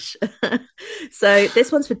a dish. So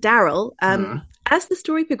this one's for Daryl. As the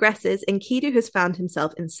story progresses, Enkidu has found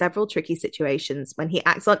himself in several tricky situations when he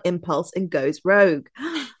acts on impulse and goes rogue.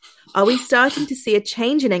 Are we starting to see a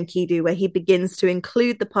change in Enkidu where he begins to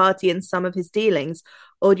include the party in some of his dealings?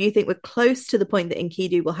 Or do you think we're close to the point that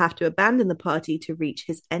Enkidu will have to abandon the party to reach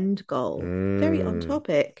his end goal? Very on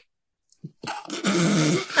topic.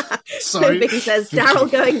 Sorry. Vicky says, Daryl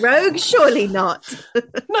going rogue? Surely not.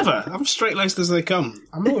 Never. I'm straight-laced as they come.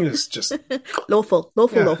 I'm always just... Lawful.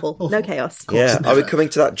 Awful. No chaos. Yeah. Are we coming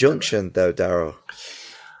to that junction, though, Daryl?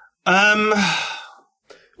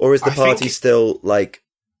 Or is the party still, like...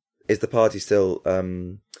 Is the party still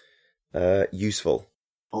useful?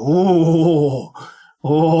 Oh,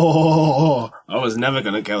 I was never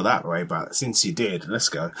going to go that way, but since you did, let's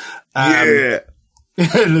go. Yeah.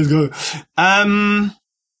 Let's go.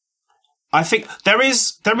 I think there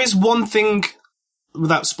is one thing,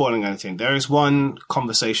 without spoiling anything, there is one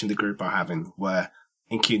conversation the group are having where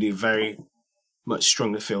Enkidu very much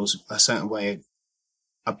strongly feels a certain way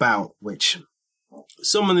about, which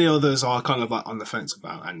some of the others are kind of like on the fence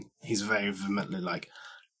about, and he's very vehemently like,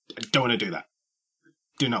 I don't want to do that.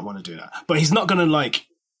 Do not want to do that. But he's not going to, like,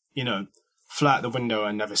 you know, fly out the window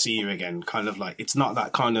and never see you again. Kind of like, it's not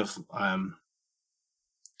that kind of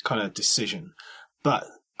decision. But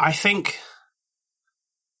I think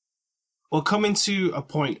we're coming to a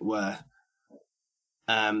point where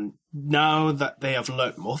now that they have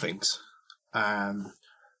learnt more things,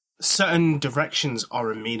 certain directions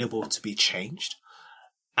are amenable to be changed.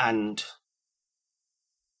 And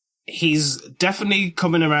he's definitely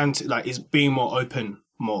coming around to, like, he's being more open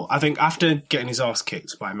more. I think after getting his ass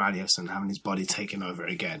kicked by Malleus and having his body taken over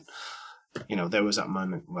again, you know, there was that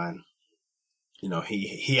moment when, you know,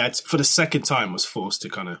 he had, for the second time, was forced to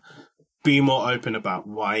kind of be more open about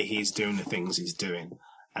why he's doing the things he's doing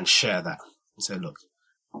and share that and say, look,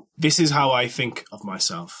 this is how I think of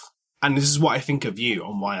myself. And this is what I think of you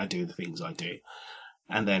on why I do the things I do.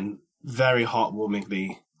 And then very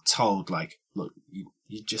heartwarmingly told, like, look,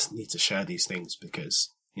 you just need to share these things because,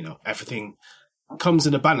 you know, everything comes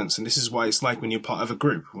in a balance. And this is why it's like when you're part of a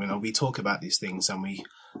group, you know, we talk about these things and we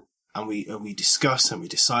discuss and we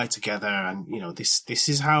decide together. And, you know, this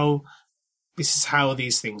is how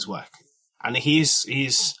these things work. And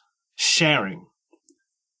he's sharing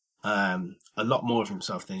a lot more of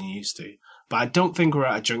himself than he used to. But I don't think we're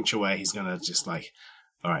at a juncture where he's going to just like,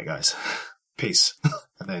 all right, guys, peace.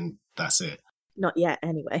 And then that's it. Not yet,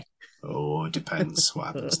 anyway. Oh, it depends what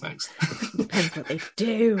happens next. Depends what they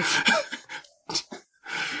do.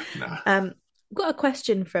 Nah. Got a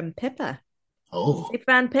question from Pippa. Oh.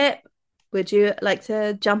 Superfan Pip, would you like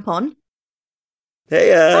to jump on?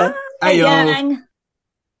 Hey, Hey, gang.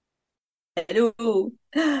 Hello.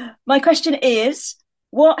 My question is,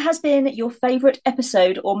 what has been your favourite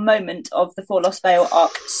episode or moment of the For Lost Vale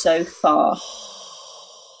arc so far?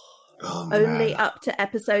 Oh, Only up to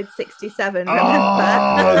episode 67, remember?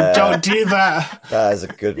 Oh, don't do that. That is a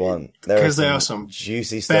good one. Because there are some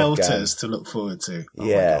juicy stuff belters to look forward to. Oh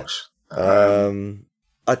yeah. My gosh.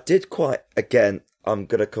 I did quite, again, I'm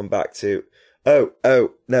going to come back to,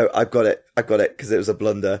 Oh, no, I've got it, because it was a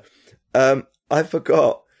blunder. I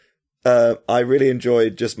forgot. I really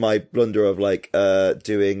enjoyed just my blunder of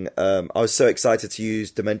doing, I was so excited to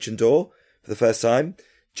use Dimension Door for the first time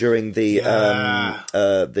during the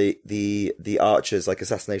Archer's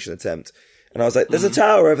assassination attempt. And I was like, there's a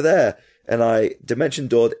tower over there. And I Dimension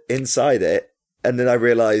Doored inside it. And then I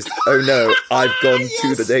realized, oh no, I've gone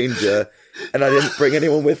to the danger and I didn't bring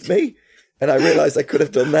anyone with me. And I realized I could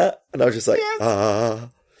have done that. And I was just like,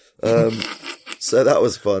 so that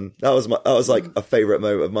was fun. That was a favorite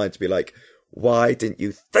moment of mine, to be like, why didn't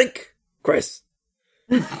you think, Chris?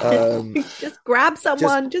 Just grab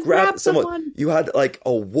someone. Just grab someone. You had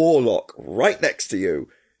a warlock right next to you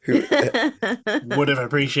who would have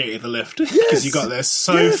appreciated the lift, because you got there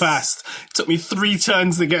so fast. It took me 3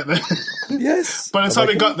 turns to get there. Yes. By the time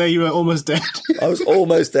I got there, you were almost dead. I was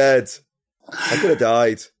almost dead. I could have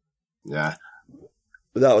died. Yeah.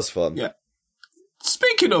 But that was fun. Yeah.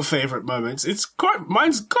 Speaking of favourite moments,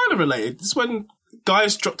 mine's kind of related. It's when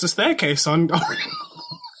guys dropped a staircase on.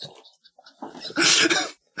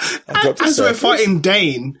 As we're fighting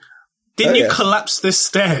Dane, didn't you collapse the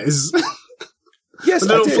stairs? Yes,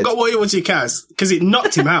 I did. I forgot what it was you cast, because it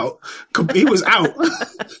knocked him out. He was out.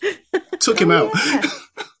 Took him out.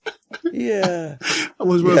 Yeah.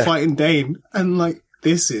 We're fighting Dane, and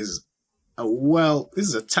this is a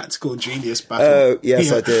tactical genius battle. Oh,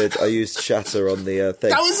 yes, I did. I used Shatter on the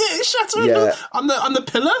thing. That was it? Shatter on the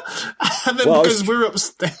pillar? And then we're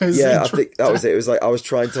upstairs. Yeah, I think that was it. It was I was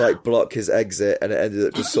trying to block his exit, and it ended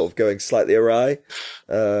up just sort of going slightly awry.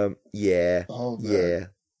 Yeah. Oh, man.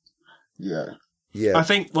 Yeah. Yeah. I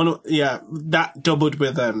think that doubled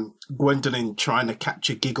with Gwendolyn trying to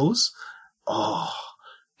capture Giggles. Oh,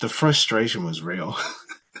 the frustration was real.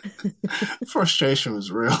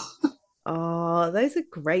 Oh, those are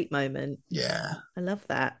great moments. Yeah. I love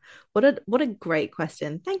that. What a great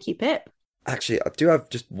question. Thank you, Pip. Actually, I do have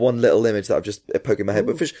just one little image that I've just poking my head,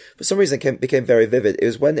 but for some reason it became very vivid. It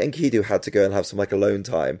was when Enkidu had to go and have some alone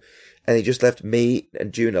time, and he just left me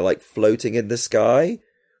and Juna floating in the sky,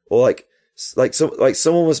 or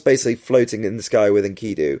someone was basically floating in the sky with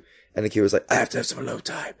Enkidu, and Enkidu was like, I have to have some alone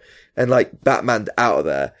time, and Batman'd out of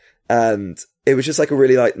there, and it was just a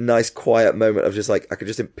really nice quiet moment of just I could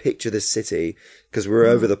just picture this city, because we were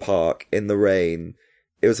over the park in the rain.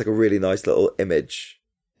 It was a really nice little image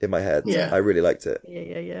in my head. Yeah. I really liked it.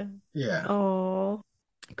 Yeah. Oh,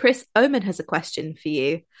 Chris, Omen has a question for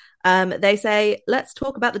you. They say, let's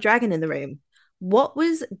talk about the dragon in the room. What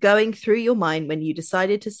was going through your mind when you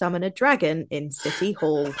decided to summon a dragon in City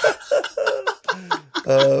Hall?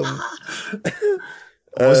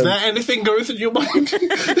 Was there anything going through your mind?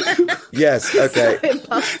 Yes, okay. So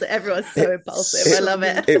impulsive. Everyone's so impulsive. I love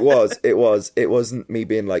it. It was. It wasn't me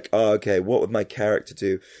being okay, what would my character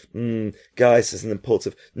do? Guys, this is an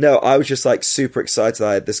impulsive. No, I was just super excited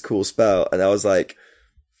I had this cool spell, and I was like,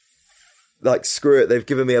 screw it, they've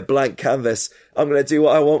given me a blank canvas. I'm going to do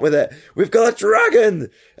what I want with it. We've got a dragon!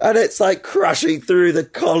 And it's crashing through the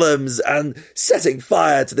columns and setting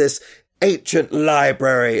fire to this ancient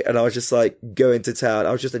library. And I was just going to town.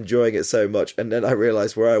 I was just enjoying it so much. And then I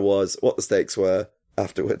realized where I was, what the stakes were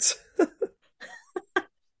afterwards.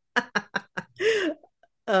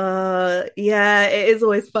 Yeah, it is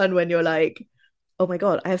always fun when you're oh my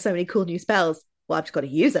God, I have so many cool new spells. Well, I've just got to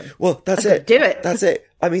use them. Well, that's it. Do it. That's it.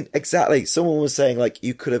 I mean, exactly. Someone was saying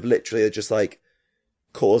you could have literally just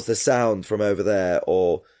caused the sound from over there,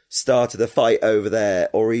 or started a fight over there,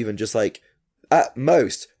 or even just at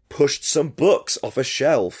most pushed some books off a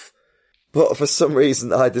shelf. But for some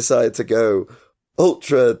reason, I decided to go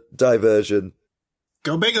ultra diversion.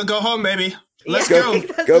 Go big or go home, baby. Let's go.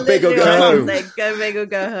 Go big or go home. Go big or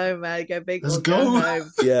go home, man. Go big Let's or go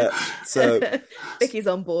home. Yeah. So Vicky's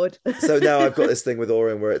on board. So now I've got this thing with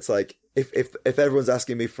Orin where it's if everyone's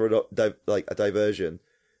asking me for a diversion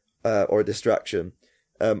or a distraction,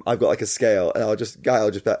 I've got a scale, and I'll just be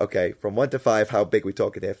okay, from 1 to 5, how big we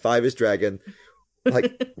talking here? 5 is dragon.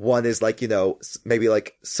 1 is maybe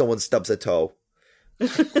someone stubs a toe.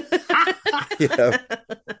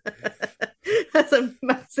 That's a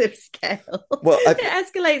massive scale. Well, it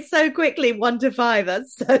escalates so quickly, 1 to 5.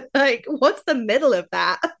 That's so what's the middle of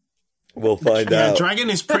that? We'll find out. Dragon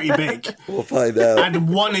is pretty big. We'll find out. And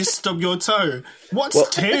 1 is stub your toe. What's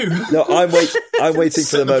 2? No, I'm waiting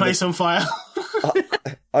for the moment. Place on fire.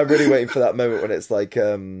 I'm really waiting for that moment when it's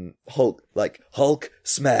Hulk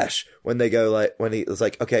smash, when they go when he was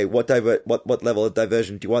okay, what level of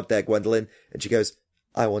diversion do you want there, Gwendolyn? And she goes,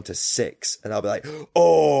 I want a 6, and I'll be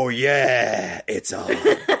oh yeah, it's on.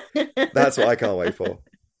 That's what I can't wait for.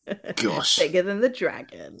 Gosh, bigger than the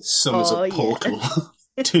dragon. Summons a portal.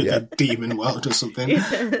 Yeah. to the demon world or something.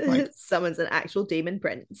 Like, summons an actual demon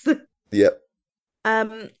prince. Yep.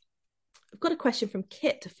 I've got a question from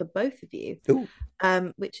Kit for both of you,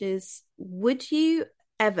 which is, would you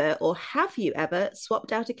ever, or have you ever,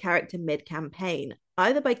 swapped out a character mid-campaign,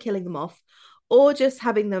 either by killing them off or just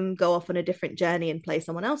having them go off on a different journey and play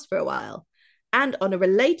someone else for a while? And on a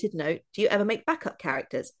related note, do you ever make backup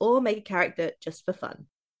characters or make a character just for fun?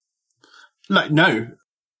 like, no.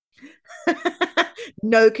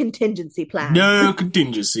 No contingency plan. No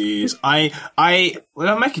contingencies. When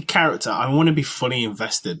I make a character, I want to be fully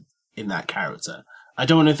invested in that character. I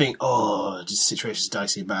don't want to think, oh, this situation's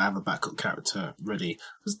dicey, but I have a backup character ready.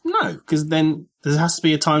 No, because then there has to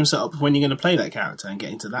be a time set up when you're going to play that character and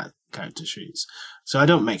get into that character sheets. So I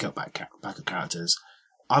don't make up backup characters.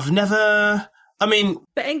 I've never... I mean...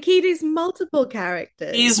 But Enkidu's multiple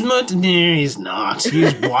characters. No, he's not.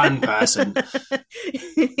 He's one person.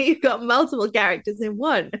 You've got multiple characters in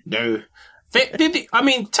one. No. I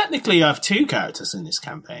mean, technically I have two characters in this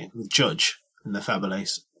campaign. The Judge and the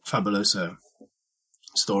Fabuloso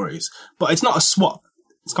stories. But it's not a swap.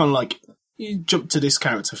 It's kind of like, you jump to this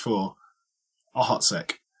character for a hot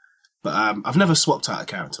sec. But I've never swapped out a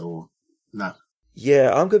character or... No.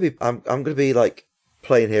 Yeah, I'm gonna be like...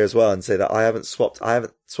 playing here as well and say that I haven't swapped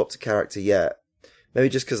a character yet. Maybe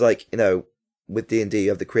just because, like, you know, with D&D you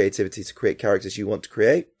have the creativity to create characters you want to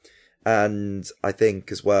create, and I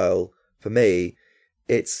think as well for me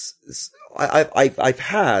I've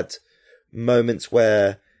had moments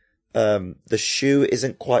where the shoe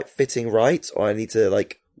isn't quite fitting right, or I need to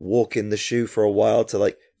like walk in the shoe for a while to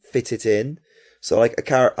like fit it in. So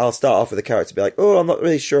like I'll start off with a character, be like, oh, I'm not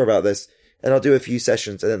really sure about this, and I'll do a few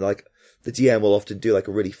sessions, and then like the DM will often do like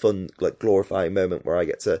a really fun, like glorifying moment where I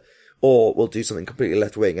get to, or we'll do something completely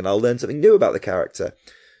left wing and I'll learn something new about the character.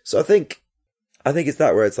 So I think it's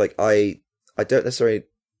that where it's like, I don't necessarily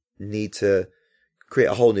need to create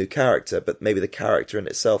a whole new character, but maybe the character in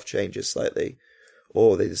itself changes slightly,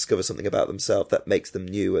 or they discover something about themselves that makes them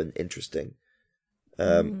new and interesting.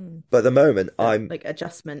 But at the moment I'm like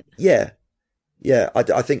adjustment. Yeah.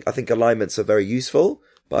 I think alignments are very useful,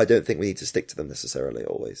 but I don't think we need to stick to them necessarily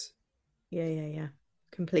always. Yeah.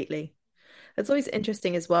 Completely. It's always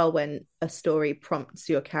interesting as well when a story prompts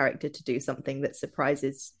your character to do something that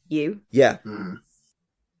surprises you. Yeah.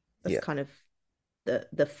 That's kind of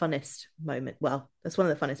the funnest moment. Well, that's one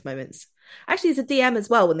of the funnest moments. Actually, as a DM as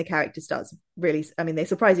well, when the character starts really, I mean, they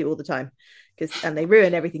surprise you all the time and they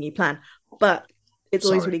ruin everything you plan. But it's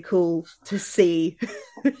always really cool to see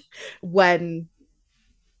when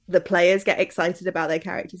the players get excited about their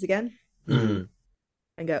characters again and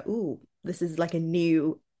go, ooh, this is like a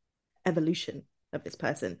new evolution of this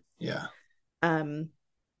person. Yeah. And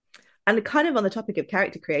kind of on the topic of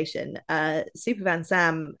character creation, Super Van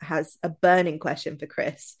Sam has a burning question for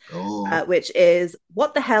Chris, which is,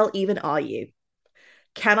 what the hell even are you?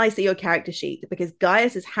 Can I see your character sheet? Because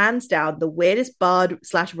Gaius is hands down the weirdest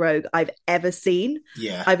bard/rogue I've ever seen.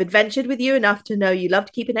 Yeah. I've adventured with you enough to know you love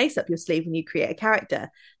to keep an ace up your sleeve when you create a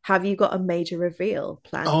character. Have you got a major reveal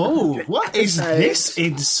planned? Oh, what is this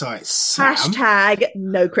insight, Sam? Hashtag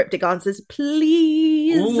no cryptic answers,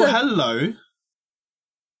 please. Oh, hello.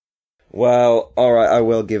 Well, all right, I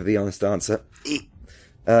will give the honest answer,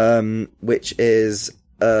 which is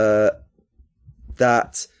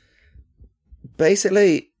that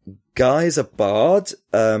basically Guy's a bard,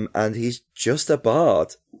 and he's just a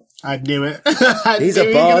bard. I knew it. He's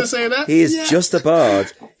a bard. He is just a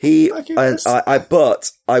bard.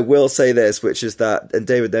 But I will say this, which is that, and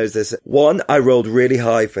David knows this. One, I rolled really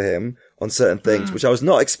high for him on certain things, which I was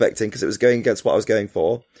not expecting because it was going against what I was going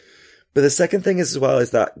for. But the second thing is as well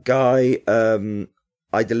is that Guy,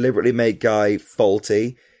 I deliberately made Guy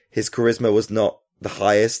faulty. His charisma was not the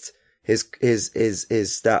highest. His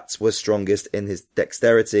stats were strongest in his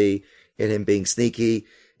dexterity, in him being sneaky,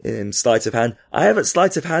 in him sleight of hand. I haven't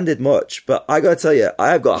sleight of handed much, but I gotta tell you, I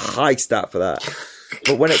have got a high stat for that.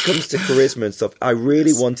 But when it comes to charisma and stuff, I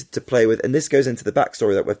really wanted to play with, and this goes into the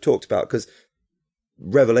backstory that we've talked about, because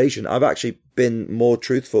revelation, I've actually been more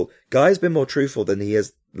truthful. Guy's been more truthful than he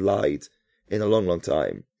has lied in a long, long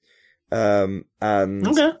time. And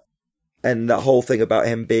that whole thing about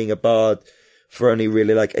him being a bard for only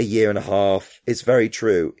really like a year and a half is very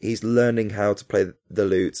true. He's learning how to play the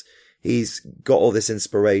lute. He's got all this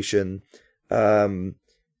inspiration. And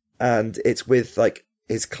it's with like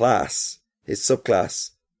his class, his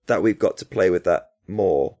subclass, that we've got to play with that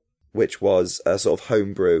more, which was a sort of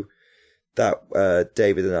homebrew that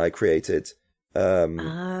David and I created and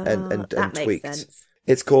tweaked. Sense.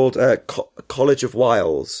 It's called College of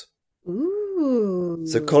Wiles. Ooh.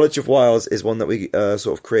 So College of Wiles is one that we sort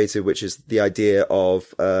of created, which is the idea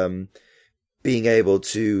of being able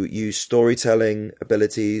to use storytelling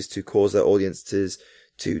abilities to cause their audiences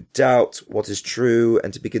to doubt what is true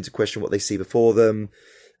and to begin to question what they see before them.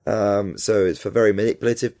 So it's for very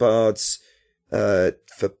manipulative bards,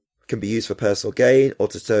 can be used for personal gain or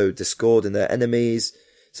to sow discord in their enemies.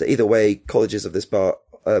 So either way, colleges of this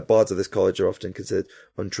bards of this college are often considered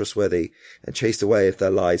untrustworthy and chased away if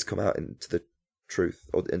their lies come out into the truth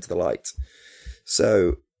or into the light.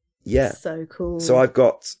 So yeah, so cool. So I've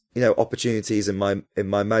got, opportunities in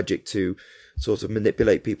my magic to sort of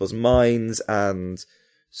manipulate people's minds and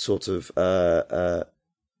sort of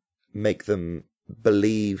make them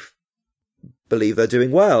believe they're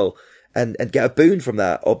doing well and get a boon from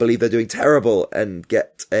that, or believe they're doing terrible and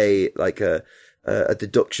get a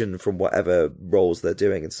deduction from whatever roles they're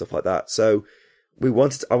doing and stuff like that. So I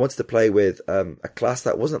wanted to play with a class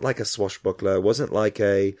that wasn't like a swashbuckler, wasn't like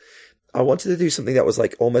I wanted to do something that was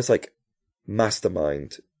like almost like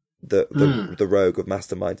Mastermind, the rogue of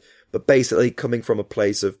Mastermind, but basically coming from a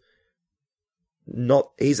place of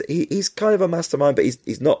not, he's kind of a mastermind, but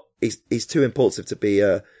he's too impulsive to be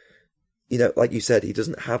like you said, he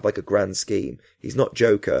doesn't have like a grand scheme. He's not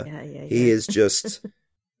Joker. Yeah. He is just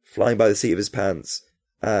flying by the seat of his pants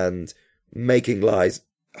and making lies,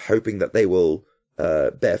 hoping that they will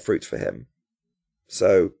bear fruit for him.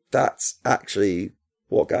 So that's actually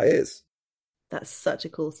what Guy is. That's such a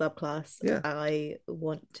cool subclass. Yeah. I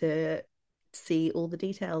want to see all the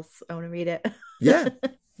details. I want to read it. Yeah,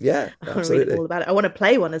 I want to read absolutely. all about it. I want to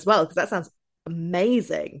play one as well because that sounds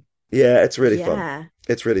amazing. Yeah, it's really fun.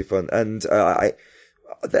 It's really fun, and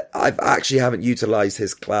I've actually haven't utilized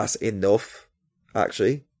his class enough.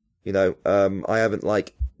 Actually, I haven't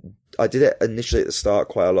I did it initially at the start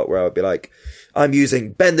quite a lot, where I would be like, I'm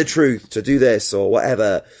using Bend the Truth to do this or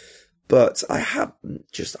whatever. But I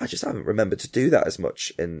just haven't remembered to do that as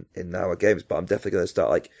much in our games. But I'm definitely going to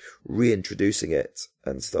start reintroducing it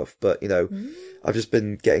and stuff. But I've just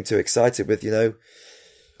been getting too excited with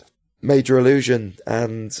Major Illusion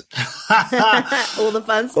and all the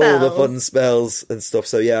fun spells and stuff.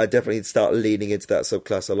 So yeah, I definitely need to start leaning into that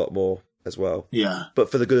subclass a lot more as well. Yeah,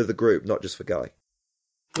 but for the good of the group, not just for Guy.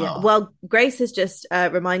 Yeah. Well, Grace has just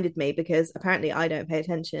reminded me, because apparently I don't pay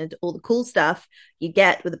attention to all the cool stuff you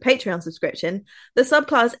get with a Patreon subscription. The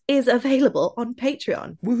subclass is available on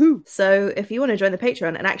Patreon. Woohoo! So if you want to join the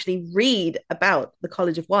Patreon and actually read about the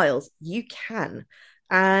College of Wiles, you can.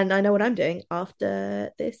 And I know what I'm doing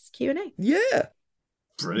after this Q&A. Yeah.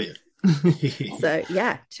 Brilliant. So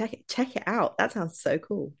yeah, check it out. That sounds so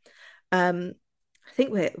cool. I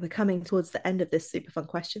think we're coming towards the end of this super fun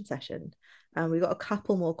question session. We've got a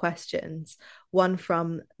couple more questions. One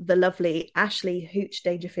from the lovely Ashley Hooch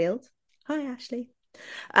Dangerfield. Hi, Ashley.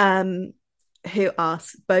 Who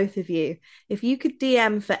asks both of you, if you could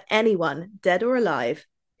DM for anyone, dead or alive,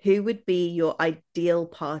 who would be your ideal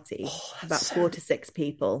party? About 4 to 6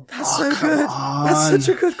 people. That's so good. That's such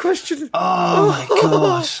a good question. Oh my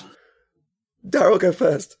gosh. Daryl, go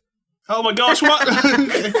first. Oh my gosh, what? Who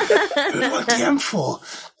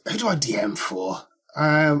do I DM for?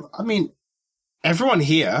 I mean, everyone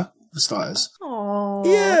here, for starters. Aww.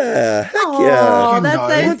 Yeah, heck Aww, yeah.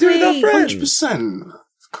 That's so sweet. 100%,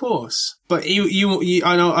 of course. But you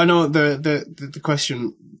I know the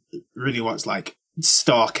question really wants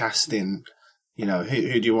star casting.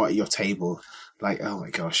 Who do you want at your table? Oh my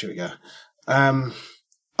gosh, here we go.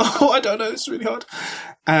 I don't know. It's really hard.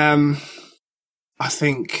 I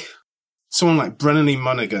think someone like Brennan Lee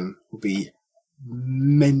Monaghan would be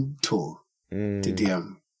mental to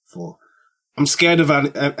DM for. I'm scared of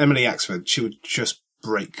Emily Axford. She would just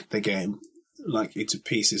break the game into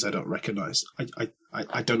pieces I don't recognise.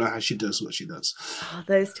 I don't know how she does what she does. Oh,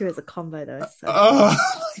 those two as a combo, though. Oh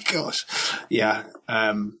my gosh, yeah.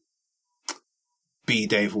 B.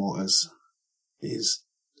 Dave Waters is,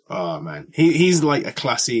 oh man, he's a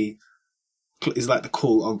classy. He's the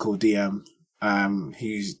cool Uncle DM.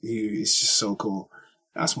 He's just so cool.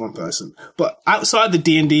 That's one person. But outside the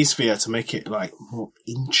D&D sphere, to make it more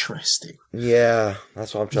interesting. Yeah,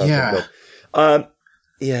 that's what I'm trying to think of.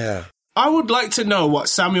 Yeah. I would like to know what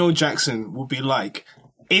Samuel Jackson would be like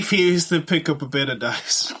if he used to pick up a bit of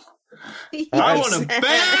dice. I want a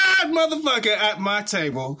bad motherfucker at my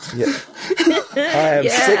table. Yeah. I am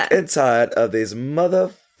sick and tired of these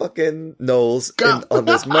motherfucking gnolls on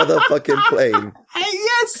this motherfucking plane.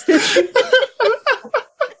 Yes!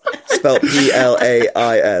 Spelled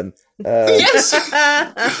Plain. Yes!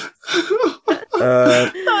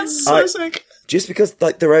 That's so sick. just because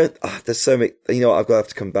like there's so many, you know, I've got to have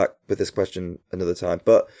to come back with this question another time,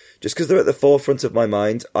 but just because they're at the forefront of my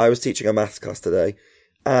mind, I was teaching a maths class today,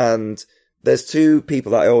 and there's two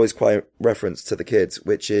people that I always quite reference to the kids,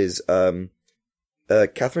 which is Katherine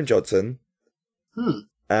Johnson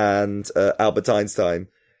and Albert Einstein.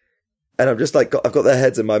 And I'm just like, I've got their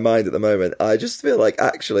heads in my mind at the moment. I just feel like,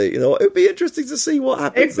 actually, you know, it would be interesting to see what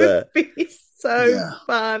happens there. It would be so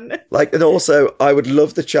fun. Like, and also, I would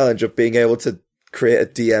love the challenge of being able to create a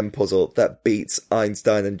DM puzzle that beats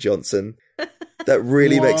Einstein and Johnson. That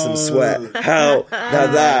really makes them sweat. Now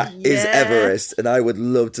that is Everest, and I would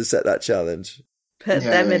love to set that challenge. Put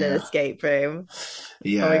them in an escape room.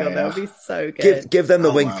 Yeah. Oh my god, that would be so good. Give them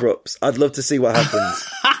the Winthrops. I'd love to see what happens.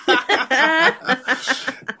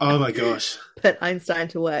 Oh my gosh. Put Einstein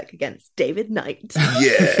to work against David Knight.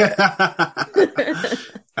 Yeah.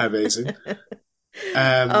 Amazing.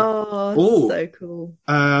 So cool.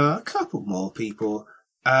 A couple more people.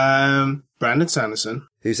 Brandon Sanderson.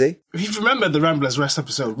 Who's he? If you remember the Ramblers Rest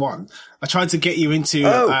episode 1, I tried to get you into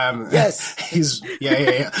yes. his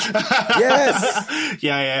Yes.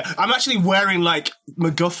 Yeah. I'm actually wearing like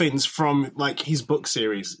MacGuffins from like his book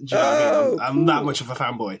series. Do you know what I mean? I'm that much of a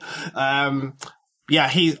fanboy.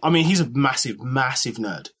 He's a massive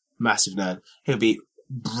nerd. Massive nerd. He'll be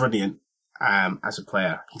brilliant as a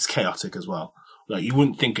player. He's chaotic as well. Like you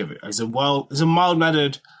wouldn't think of it. He's a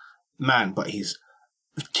mild-mannered man, but he's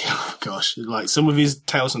gosh, like some of his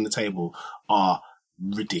tales on the table are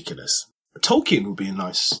ridiculous. Tolkien would be a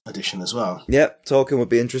nice addition as well. Yep, Tolkien would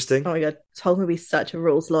be interesting. Oh my god, Tolkien would be such a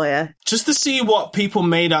rules lawyer. Just to see what people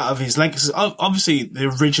made out of his legacy. Obviously,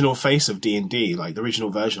 the original face of D&D, like the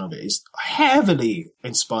original version of it, is heavily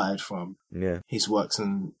inspired from his works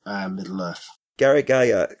in Middle-earth. Gary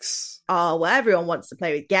Gygax. Oh, well, everyone wants to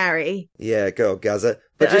play with Gary. Yeah, go on, Gaza.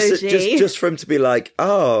 But just for him to be like,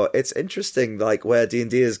 oh, it's interesting, like where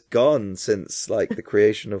D&D has gone since like the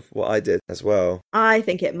creation of what I did as well. I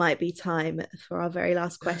think it might be time for our very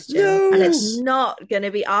last question. No. And it's not going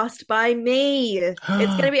to be asked by me. It's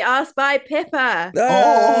going to be asked by Pippa.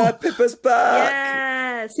 Pippa's back.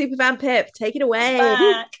 Yeah, Superfan Pip, take it away.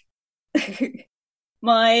 Back.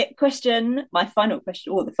 My final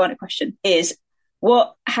question is,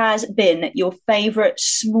 what has been your favourite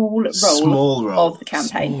small role of the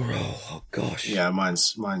campaign? Small role. Oh gosh. Yeah,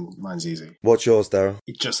 mine's easy. What's yours, Daryl?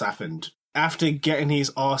 It just happened. After getting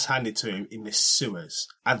his arse handed to him in the sewers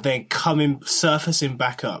and then surfacing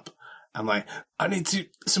back up, I'm like, I need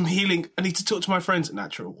some healing. I need to talk to my friends.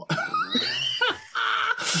 Natural one.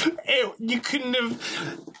 You couldn't have.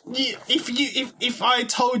 If I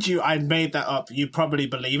told you I'd made that up, you'd probably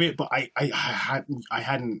believe it. But I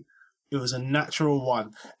hadn't. It was a natural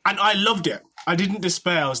one, and I loved it. I didn't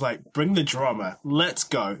despair. I was like, "Bring the drama. Let's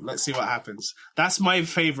go. Let's see what happens." That's my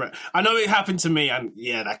favorite. I know it happened to me, and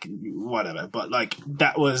that can whatever. But like,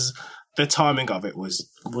 that was the timing of it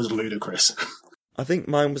was ludicrous. I think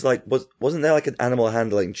mine was like, wasn't there like an animal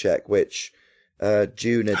handling check which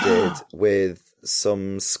Juna did with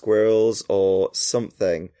some squirrels or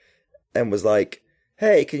something, and was like,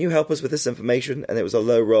 "Hey, can you help us with this information?" And it was a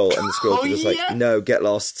low roll, and the squirrels were just like, "No, get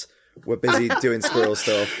lost. We're busy doing squirrel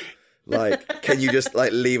stuff. Like, can you just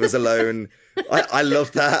like leave us alone?" I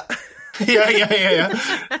love that. Yeah.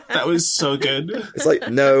 That was so good. It's like,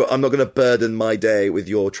 no, I'm not going to burden my day with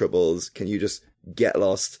your troubles. Can you just get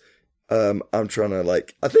lost? I'm trying to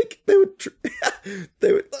like, I think they would,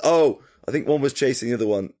 I think one was chasing the other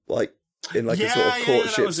one, like in like a sort of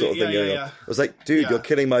courtship sort of thing going on. I was like, dude, you're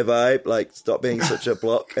killing my vibe. Like, stop being such a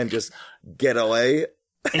block and just get away.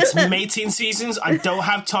 It's mating seasons. I don't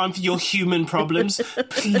have time for your human problems.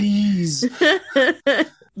 Please. That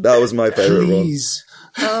was my favourite one.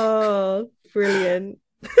 Oh, brilliant.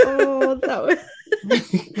 Oh, that was...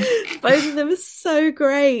 Both of them are so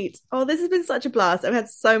great. Oh, this has been such a blast. I've had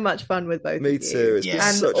so much fun with both of you. Me too. It's been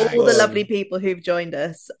such all fun. The lovely people who've joined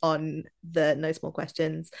us on the No Small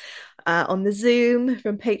Questions, on the Zoom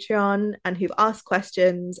from Patreon, and who've asked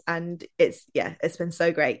questions. And it's been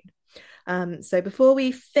so great. So before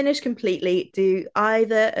we finish completely, do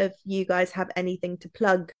either of you guys have anything to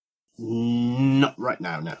plug? Not right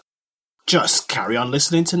now, no. Just carry on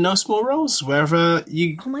listening to No Small Roles wherever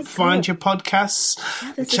you find your podcasts.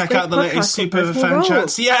 Yeah, check out the latest Superfan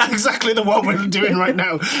Chats. Yeah, exactly the one we're doing right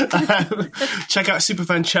now. Check out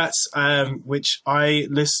Superfan Chats, which I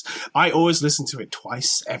always listen to it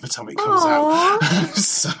twice every time it comes out.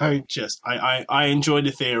 So I enjoy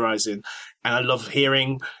the theorizing, and I love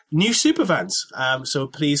hearing new Superfans. So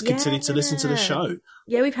please continue to listen to the show.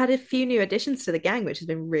 Yeah, we've had a few new additions to the gang, which has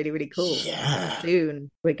been really, really cool. Yeah.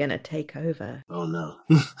 Soon we're going to take over. Oh, no.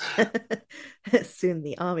 Soon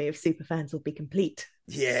the army of superfans will be complete.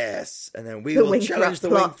 Yes, and then we will challenge the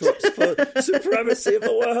Winthrops for supremacy of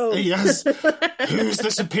the world. Yes. Who's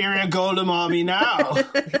the superior Golem army now?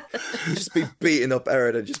 Just be beating up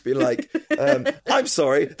Aaron and just be like, I'm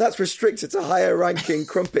sorry, that's restricted to higher ranking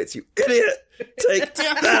crumpets, you idiot. Take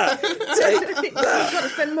that. Take that. You've got to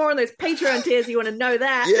spend more on those Patreon tiers. You want to know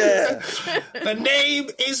that? Yeah. The name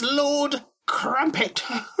is Lord Crumpet.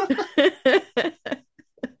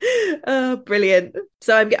 Oh, brilliant.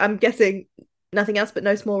 So I'm guessing nothing else but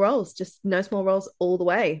no small roles. Just no small roles all the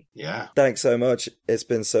way. Yeah. Thanks so much. It's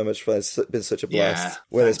been so much fun. It's been such a blast.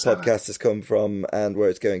 Where this podcast has come from and where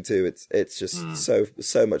it's going to. It's just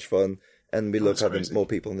so much fun. And we love having more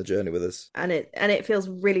people on the journey with us. And it feels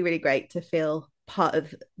really, really great to feel part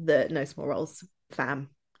of the No Small Roles fam.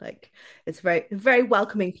 Like, it's a very, very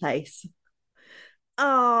welcoming place.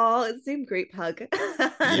 Oh, Zoom group hug.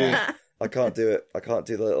 Yeah. I can't do it. I can't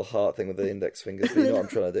do the little heart thing with the index fingers. But you know what I'm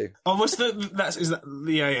trying to do. Oh,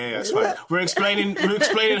 yeah, that's fine. We're explaining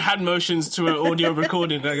hand motions to an audio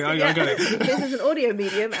recording. I got it. This is an audio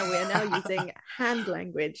medium, and we are now using hand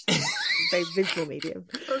language, a very visual medium.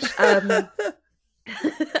 I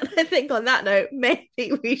think on that note,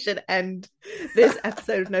 maybe we should end this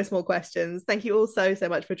episode of No Small Questions. Thank you all so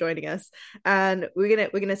much for joining us, and we're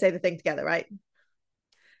gonna say the thing together, right?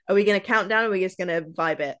 Are we gonna count down, or are we just gonna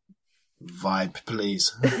vibe it? Vibe,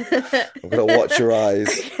 please. I'm going to watch your eyes.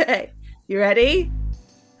 Okay. You ready?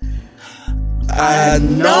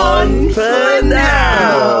 And none for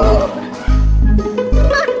now.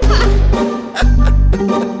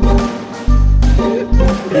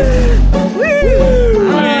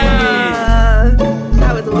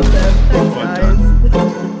 That was awesome. Thanks,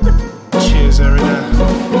 guys. Cheers, Erina.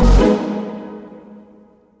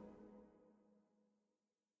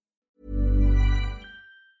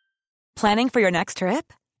 Planning for your next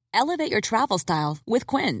trip? Elevate your travel style with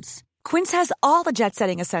Quince. Quince has all the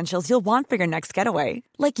jet-setting essentials you'll want for your next getaway,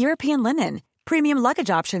 like European linen, premium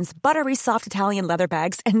luggage options, buttery soft Italian leather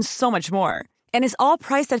bags, and so much more. And is all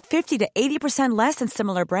priced at 50 to 80% less than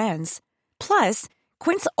similar brands. Plus,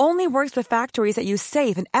 Quince only works with factories that use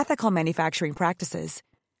safe and ethical manufacturing practices.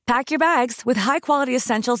 Pack your bags with high-quality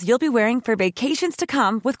essentials you'll be wearing for vacations to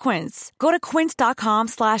come with Quince. Go to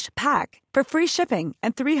quince.com/pack for free shipping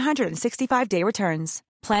and 365-day returns.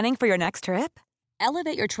 Planning for your next trip?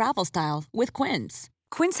 Elevate your travel style with Quince.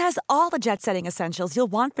 Quince has all the jet-setting essentials you'll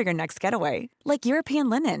want for your next getaway, like European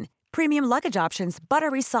linen, premium luggage options,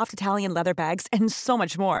 buttery soft Italian leather bags, and so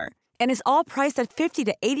much more. And is all priced at 50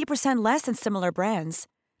 to 80% less than similar brands.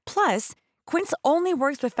 Plus, Quince only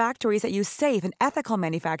works with factories that use safe and ethical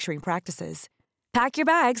manufacturing practices. Pack your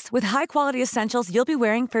bags with high-quality essentials you'll be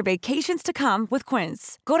wearing for vacations to come with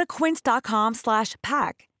Quince. Go to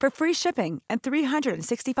quince.com/pack for free shipping and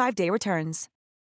 365-day returns.